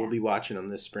roster, but we'll be watching him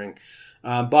this spring.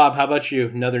 Bob, how about you?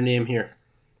 Another name here.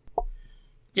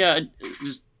 Yeah,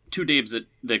 there's two names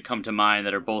that come to mind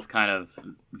that are both kind of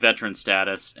veteran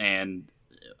status, and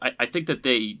I think that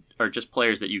they are just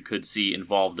players that you could see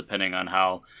involved depending on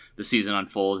how the season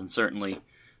unfolds. And certainly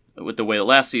with the way the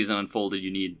last season unfolded, you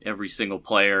need every single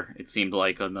player, it seemed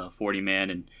like, on the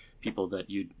 40-man, and people that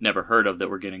you'd never heard of that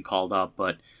were getting called up.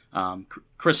 But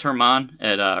Chris Herman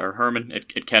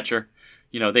at catcher,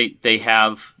 they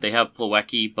have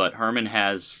Plawecki, but Herman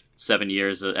has 7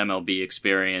 years of MLB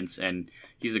experience, and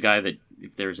he's a guy that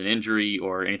if there's an injury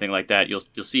or anything like that,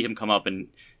 you'll see him come up, and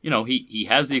he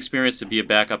has the experience to be a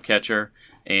backup catcher,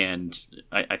 and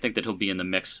I think that he'll be in the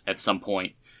mix at some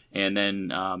point. And then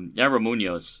Yairo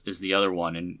Munoz is the other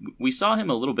one, and we saw him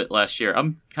a little bit last year.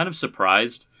 I'm kind of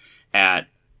surprised at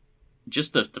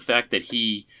just the fact that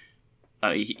he's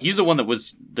the one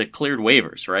that cleared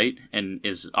waivers, right, and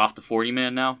is off the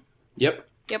 40-man now. Yep.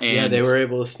 And, yeah, they were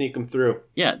able to sneak him through.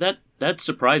 Yeah, that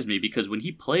surprised me, because when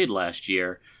he played last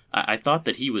year, I thought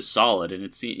that he was solid,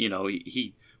 and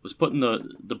he was putting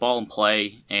the ball in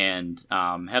play and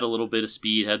had a little bit of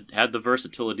speed, had the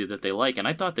versatility that they like, and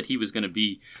I thought that he was going to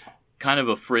be kind of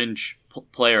a fringe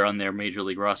player on their major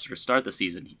league roster to start the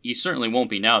season. He certainly won't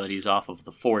be now that he's off of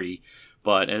the 40,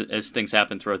 but as things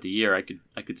happen throughout the year,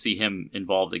 I could see him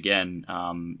involved again.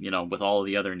 With all of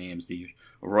the other names, the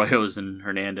Arroyos and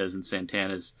Hernandez and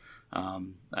Santanas.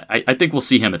 I think we'll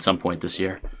see him at some point this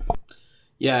year.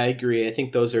 Yeah, I agree. I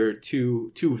think those are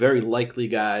two very likely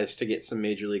guys to get some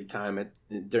major league time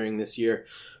during this year.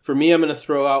 For me, I'm going to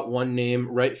throw out one name,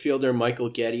 right fielder Michael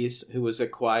Geddes, who was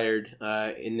acquired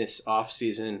in this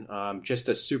offseason. Just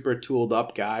a super tooled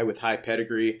up guy with high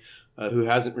pedigree who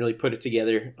hasn't really put it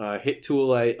together. Hit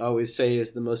tool, I always say,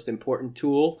 is the most important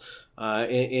tool.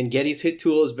 And Geddes' hit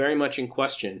tool is very much in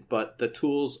question, but the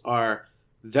tools are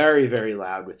very, very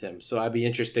loud with him. So I'd be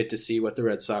interested to see what the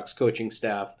Red Sox coaching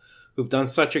staff, who've done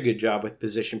such a good job with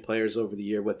position players over the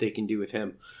year, what they can do with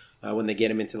him when they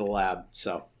get him into the lab.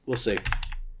 So we'll see.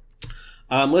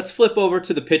 Let's flip over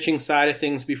to the pitching side of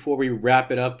things before we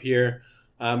wrap it up here.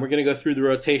 We're going to go through the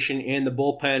rotation and the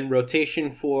bullpen.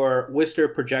 Rotation for Worcester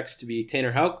projects to be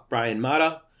Tanner Houck, Brian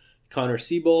Mata, Connor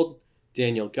Siebold,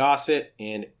 Daniel Gossett,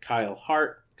 and Kyle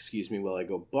Hart. Excuse me while I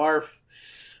go barf.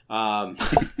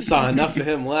 Saw enough of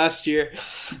him last year.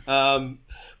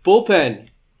 Bullpen,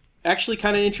 actually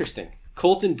kind of interesting.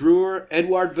 Colton Brewer,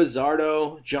 Edward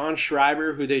Bazardo, John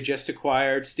Schreiber, who they just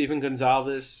acquired, Steven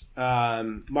Gonzalez,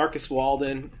 Marcus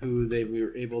Walden, who they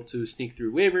were able to sneak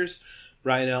through waivers,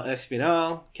 Ryan L.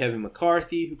 Espinal, Kevin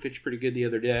McCarthy, who pitched pretty good the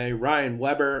other day, Ryan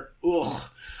Weber,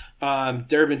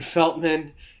 Durbin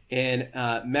Feltman, and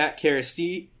Matt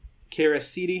Caracidi.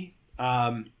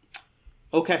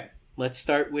 Okay, let's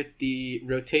start with the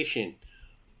rotation.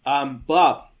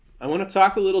 Bob, I want to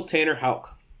talk a little Tanner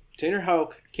Houck. Tanner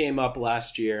Houck came up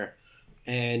last year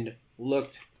and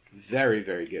looked very,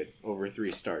 very good over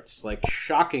 3 starts, like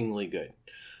shockingly good.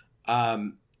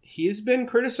 He has been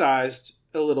criticized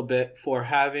a little bit for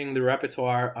having the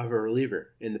repertoire of a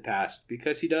reliever in the past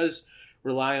because he does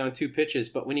rely on 2 pitches.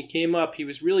 But when he came up, he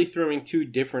was really throwing 2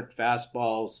 different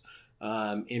fastballs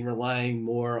and relying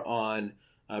more on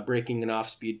breaking and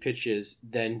off-speed pitches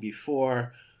than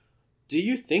before. Do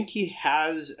you think he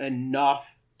has enough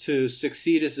to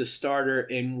succeed as a starter,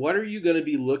 and what are you going to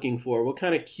be looking for? What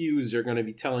kind of cues are going to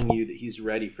be telling you that he's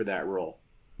ready for that role?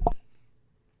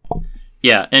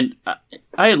 Yeah, and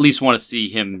I at least want to see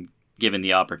him given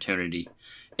the opportunity.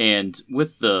 And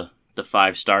with the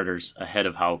 5 starters ahead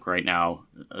of Houck right now,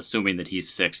 assuming that he's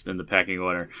 6th in the pecking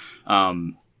order,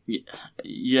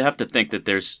 you have to think that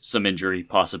there's some injury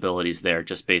possibilities there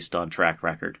just based on track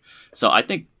record. So I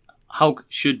think Houck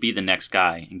should be the next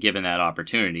guy and given that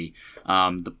opportunity.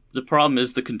 The problem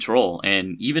is the control,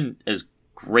 and even as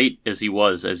great as he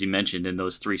was, as you mentioned, in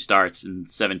those 3 starts in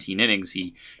 17 innings,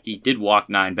 he did walk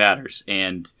 9 batters,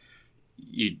 and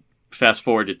you fast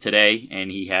forward to today, and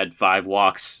he had 5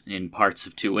 walks in parts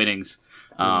of 2 innings.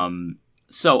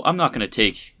 So I'm not going to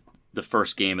take the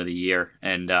first game of the year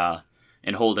and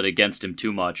hold it against him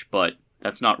too much, but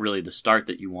that's not really the start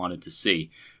that you wanted to see.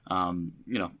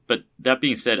 But that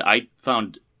being said, I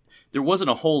found there wasn't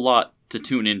a whole lot to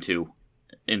tune into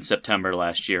in September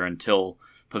last year until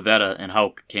Pivetta and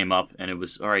Houck came up, and it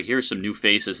was, all right, here's some new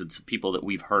faces and some people that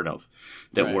we've heard of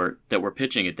that were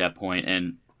pitching at that point,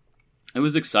 and it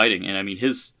was exciting. And I mean,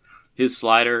 his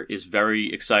slider is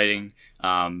very exciting.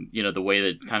 The way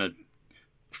that kind of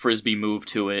frisbee move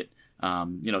to it,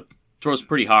 throws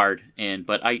pretty hard.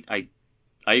 But I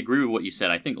agree with what you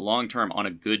said. I think long term on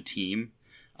a good team,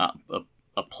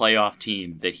 a playoff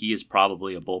team, that he is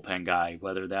probably a bullpen guy,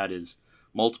 whether that is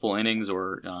multiple innings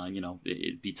or,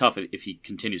 it'd be tough if he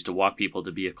continues to walk people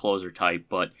to be a closer type.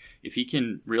 But if he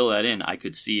can reel that in, I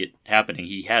could see it happening.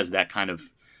 He has that kind of,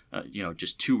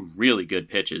 just 2 really good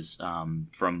pitches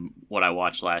from what I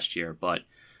watched last year. But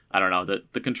I don't know,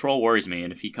 the control worries me.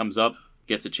 And if he comes up,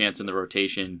 gets a chance in the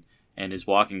rotation, and is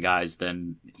walking guys,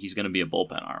 then he's going to be a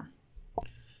bullpen arm.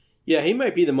 Yeah, he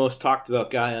might be the most talked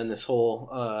about guy on this whole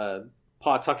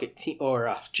Pawtucket team,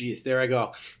 there I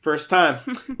go. First time.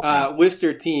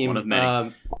 Worcester team. One of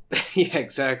many. Yeah,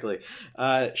 exactly.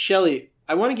 Shelly,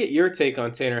 I want to get your take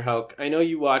on Tanner Houck. I know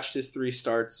you watched his 3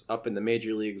 starts up in the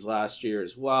major leagues last year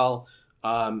as well.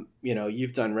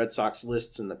 You've done Red Sox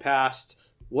lists in the past.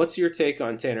 What's your take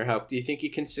on Tanner Houck? Do you think he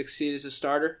can succeed as a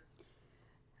starter?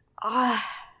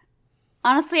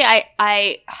 Honestly,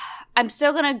 I'm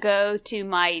still going to go to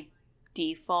my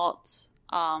default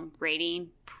rating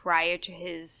prior to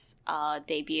his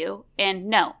debut. And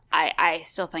no, I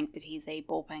still think that he's a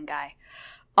bullpen guy.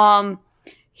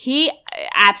 He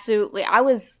absolutely, I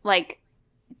was like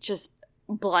just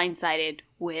blindsided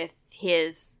with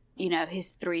his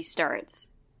 3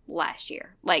 starts last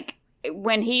year. Like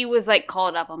when he was like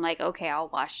called up, I'm like, okay, I'll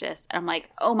watch this. And I'm like,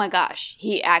 oh my gosh,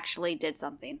 he actually did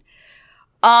something.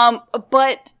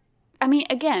 But I mean,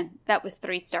 again, that was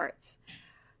 3 starts.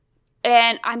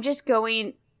 And I'm just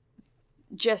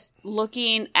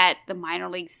looking at the minor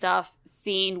league stuff,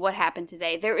 seeing what happened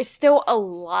today. There is still a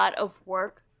lot of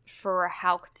work for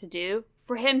Houck to do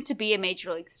for him to be a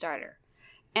major league starter.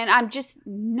 And I'm just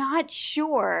not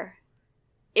sure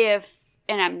and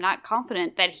I'm not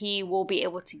confident that he will be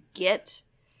able to get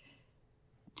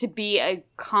to be a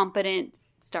competent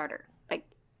starter. Like,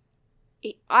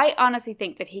 I honestly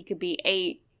think that he could be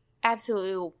a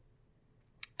absolute,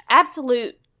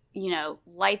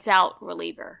 lights out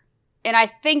reliever. And I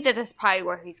think that that's probably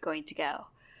where he's going to go.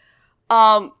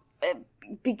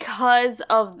 Because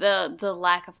of the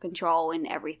lack of control and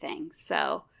everything.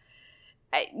 So,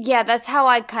 that's how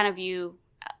I kind of view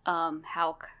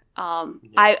Houck.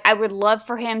 I would love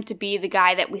for him to be the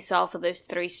guy that we saw for those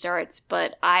 3 starts,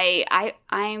 but I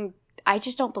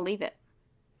just don't believe it.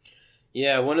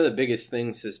 Yeah, one of the biggest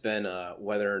things has been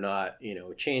whether or not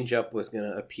a changeup was going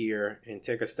to appear and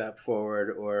take a step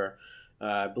forward, or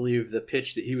I believe the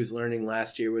pitch that he was learning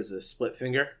last year was a split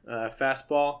finger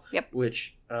fastball,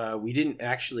 which we didn't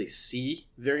actually see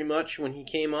very much when he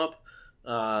came up.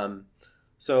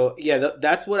 So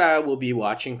that's what I will be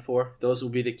watching for. Those will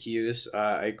be the cues.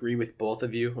 I agree with both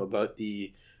of you about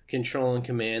the control and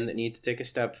command that need to take a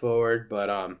step forward. But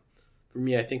for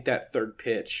me, I think that third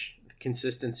pitch, the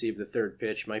consistency of the third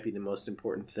pitch, might be the most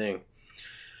important thing.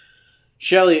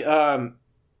 Shelly,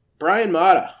 Brian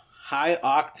Mata, high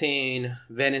octane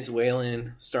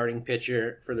Venezuelan starting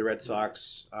pitcher for the Red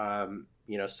Sox.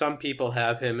 Some people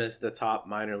have him as the top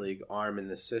minor league arm in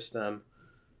the system.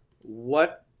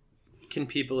 What can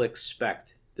people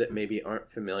expect that maybe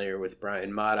aren't familiar with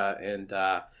Brian Mata? And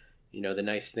the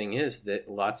nice thing is that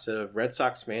lots of Red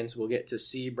Sox fans will get to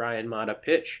see Brian Mata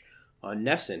pitch on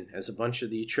NESN, as a bunch of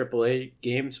the AAA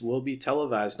games will be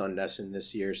televised on NESN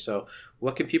this year. So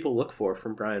what can people look for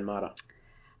from Brian Mata?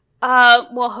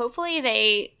 Well, hopefully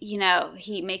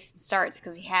he makes some starts,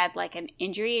 because he had like an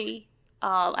injury.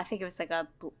 I think it was like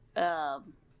a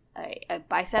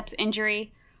biceps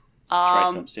injury.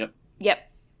 Triceps, yep.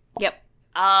 Yep.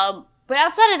 But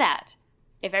outside of that,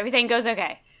 if everything goes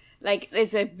okay, like,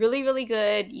 it's a really, really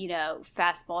good,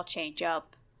 fastball changeup.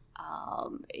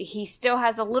 He still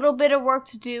has a little bit of work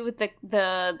to do with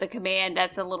the command.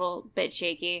 That's a little bit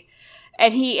shaky.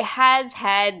 And he has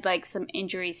had like some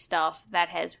injury stuff that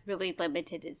has really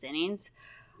limited his innings.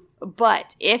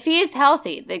 But if he is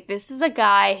healthy, like, this is a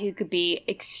guy who could be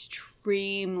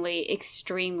extremely,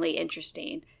 extremely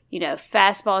interesting.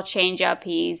 Fastball, changeup.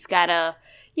 He's got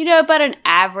about an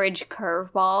average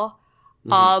curveball.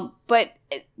 But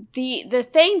the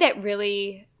thing that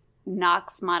really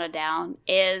knocks Mata down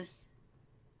is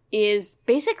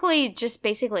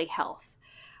basically health.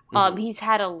 He's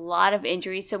had a lot of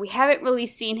injuries, so we haven't really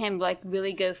seen him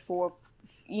really go for,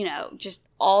 just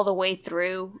all the way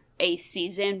through a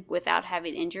season without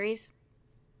having injuries.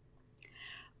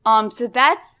 So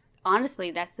that's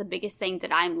the biggest thing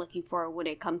that I'm looking for when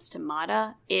it comes to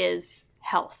Mata is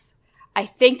health. I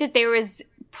think that there is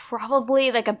probably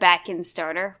a back-end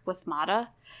starter with Mata.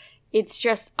 It's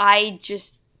just,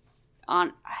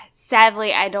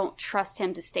 sadly, I don't trust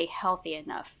him to stay healthy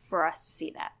enough for us to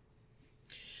see that.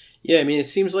 Yeah, I mean, it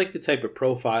seems like the type of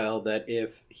profile that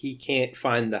if he can't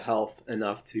find the health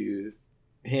enough to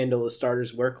handle a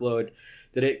starter's workload,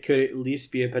 that it could at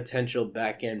least be a potential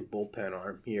back-end bullpen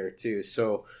arm here, too.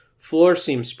 So, floor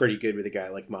seems pretty good with a guy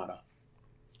like Mata.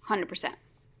 100%.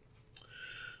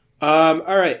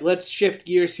 All right, let's shift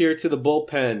gears here to the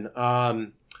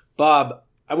bullpen. Bob,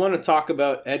 I want to talk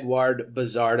about Eduard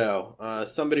Bazardo,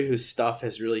 somebody whose stuff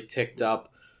has really ticked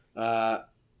up.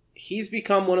 He's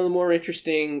become one of the more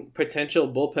interesting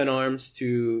potential bullpen arms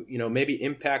to, maybe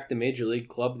impact the Major League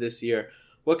club this year.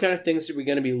 What kind of things are we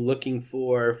going to be looking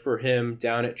for him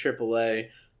down at AAA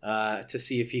to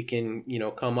see if he can,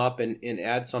 come up and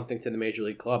add something to the Major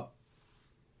League club?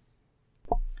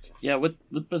 Yeah, with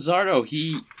Bazardo,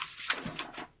 he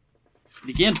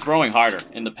began throwing harder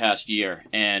in the past year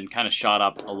and kind of shot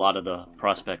up a lot of the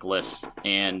prospect lists.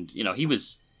 And, he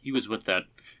was with that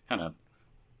kind of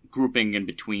grouping in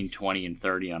between 20 and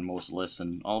 30 on most lists.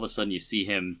 And all of a sudden you see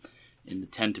him in the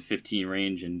 10 to 15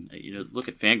 range. And, look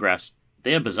at Fangraphs,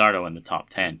 they have Bazardo in the top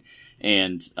 10.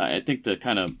 And I think the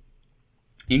kind of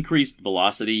increased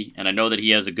velocity, and I know that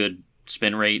he has a good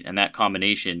spin rate, and that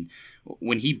combination,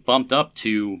 when he bumped up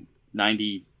to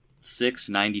 96,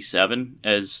 97,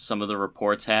 as some of the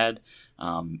reports had,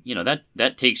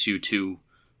 that takes you to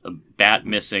a bat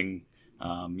missing,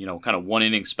 kind of one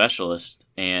inning specialist,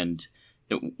 and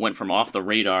it went from off the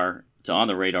radar to on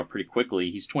the radar pretty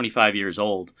quickly. He's 25 years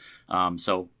old,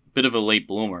 so bit of a late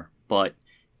bloomer, but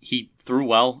he threw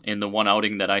well in the one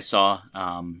outing that I saw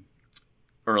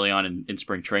early on in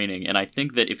spring training, and I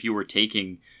think that if you were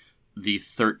taking the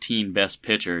 13 best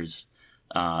pitchers,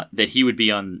 that he would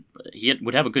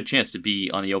would have a good chance to be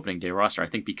on the opening day roster. I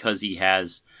think because he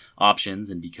has options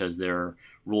and because there are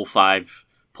Rule 5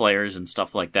 players and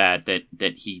stuff like that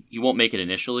he won't make it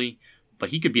initially, but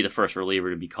he could be the first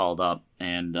reliever to be called up,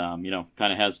 and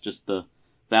kind of has just the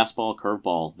fastball,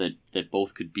 curveball that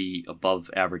both could be above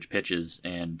average pitches,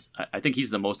 and I think he's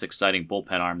the most exciting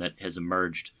bullpen arm that has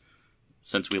emerged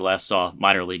since we last saw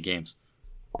minor league games.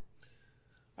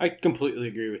 I completely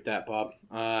agree with that, Bob.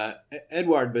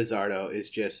 Eduard Bazardo is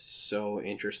just so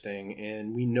interesting,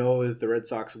 and we know that the Red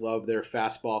Sox love their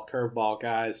fastball, curveball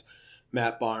guys,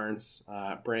 Matt Barnes,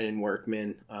 Brandon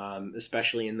Workman,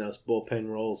 especially in those bullpen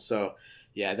roles. So,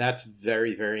 yeah, that's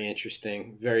very, very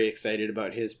interesting. Very excited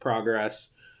about his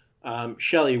progress.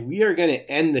 Shelly, we are going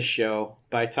to end the show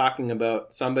by talking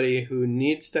about somebody who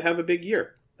needs to have a big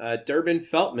year. Durbin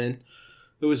Feltman,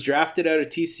 who was drafted out of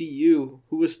TCU,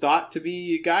 who was thought to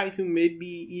be a guy who maybe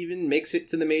even makes it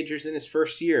to the majors in his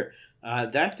first year.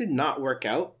 That did not work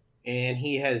out, and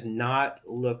he has not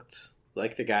looked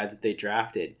like the guy that they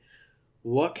drafted.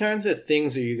 What kinds of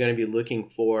things are you going to be looking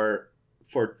for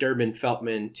Durbin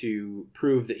Feltman to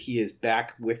prove that he is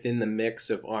back within the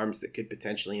mix of arms that could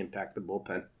potentially impact the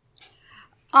bullpen?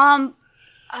 I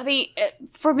mean,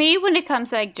 for me, when it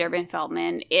comes to Durbin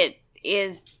Feltman, it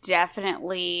is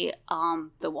definitely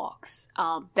the walks.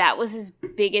 That was his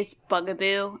biggest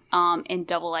bugaboo in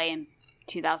AA in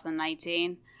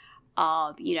 2019.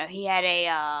 He had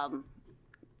a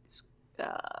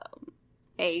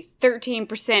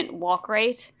 13% walk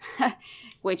rate,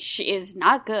 which is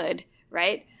not good,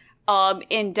 right?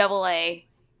 In AA,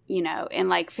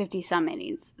 in 50 some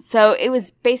innings. So it was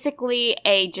basically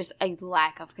just a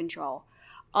lack of control.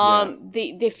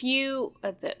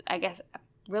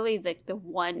 Really the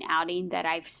one outing that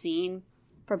I've seen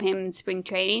from him in spring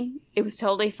training, it was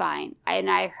totally fine. And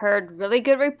I heard really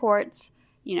good reports.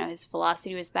 His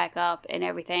velocity was back up and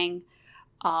everything,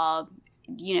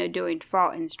 doing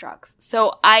fall instructs.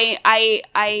 So while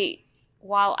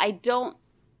I don't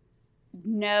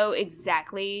know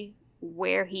exactly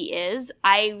where he is,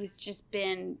 I was just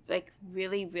been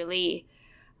really, really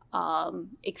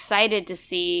excited to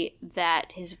see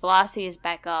that his velocity is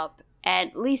back up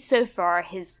And at least so far,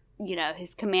 his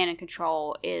command and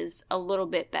control is a little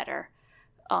bit better.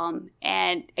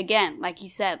 And again, like you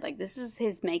said, like this is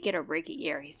his make it or break it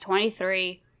year. He's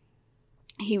 23.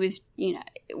 He was,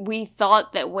 we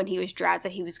thought that when he was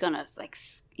drafted, he was going to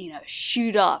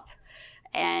shoot up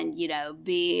and,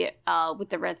 be with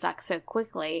the Red Sox so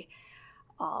quickly.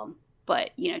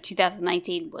 But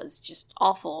 2019 was just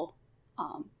awful.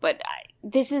 But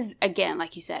this is, again,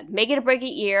 like you said, make it or break it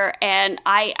year. And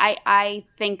I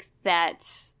think that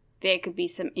there could be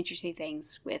some interesting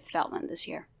things with Feldman this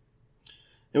year.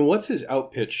 And what's his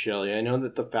out pitch, Shelly? I know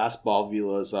that the fastball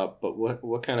velo is up, but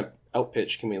what kind of out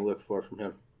pitch can we look for from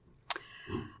him?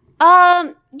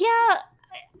 Yeah,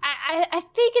 I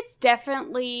think it's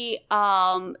definitely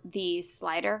the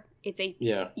slider.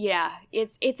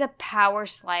 It's a power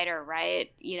slider,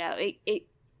 right?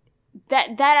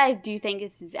 That I do think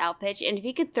is his out pitch, and if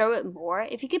he could throw it more,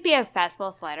 if he could be a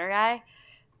fastball slider guy,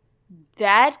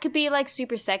 that could be like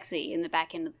super sexy in the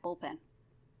back end of the bullpen.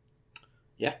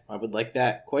 Yeah, I would like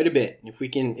that quite a bit. If we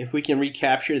can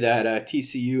recapture that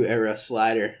TCU era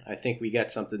slider, I think we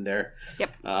got something there. Yep.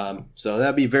 So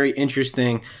that'd be very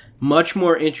interesting. Much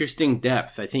more interesting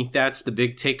depth. I think that's the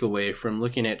big takeaway from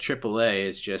looking at AAA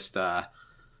is just, I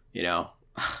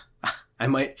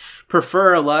might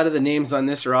prefer a lot of the names on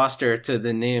this roster to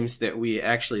the names that we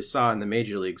actually saw in the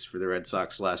major leagues for the Red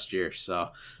Sox last year. So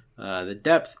the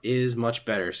depth is much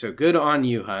better. So good on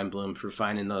you, Heimblum, for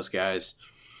finding those guys.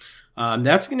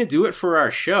 That's going to do it for our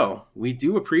show. We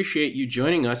do appreciate you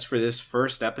joining us for this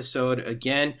first episode.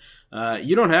 Again,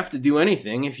 you don't have to do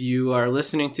anything. If you are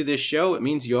listening to this show, it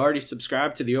means you already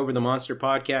subscribe to the Over the Monster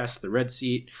podcast, the Red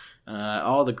Seat,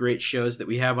 all the great shows that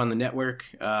we have on the network.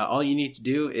 All you need to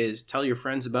do is tell your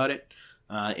friends about it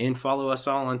and follow us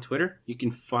all on Twitter. You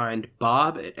can find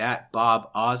Bob at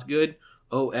Bob Osgood,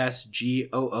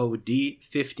 OSGOOD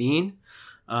 15.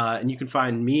 And you can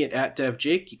find me at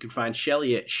DevJake. You can find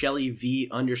Shelly at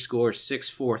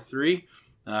ShellyV_643.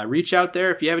 Reach out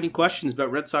there if you have any questions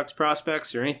about Red Sox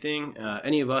prospects or anything.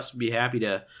 Any of us would be happy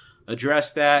to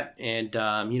address that. And,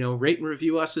 rate and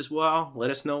review us as well. Let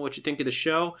us know what you think of the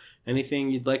show. Anything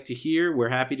you'd like to hear, we're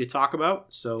happy to talk about.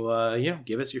 So,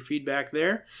 give us your feedback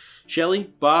there.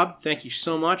 Shelly, Bob, thank you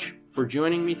so much for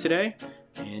joining me today.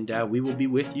 And we will be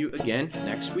with you again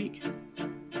next week.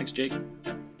 Thanks, Jake.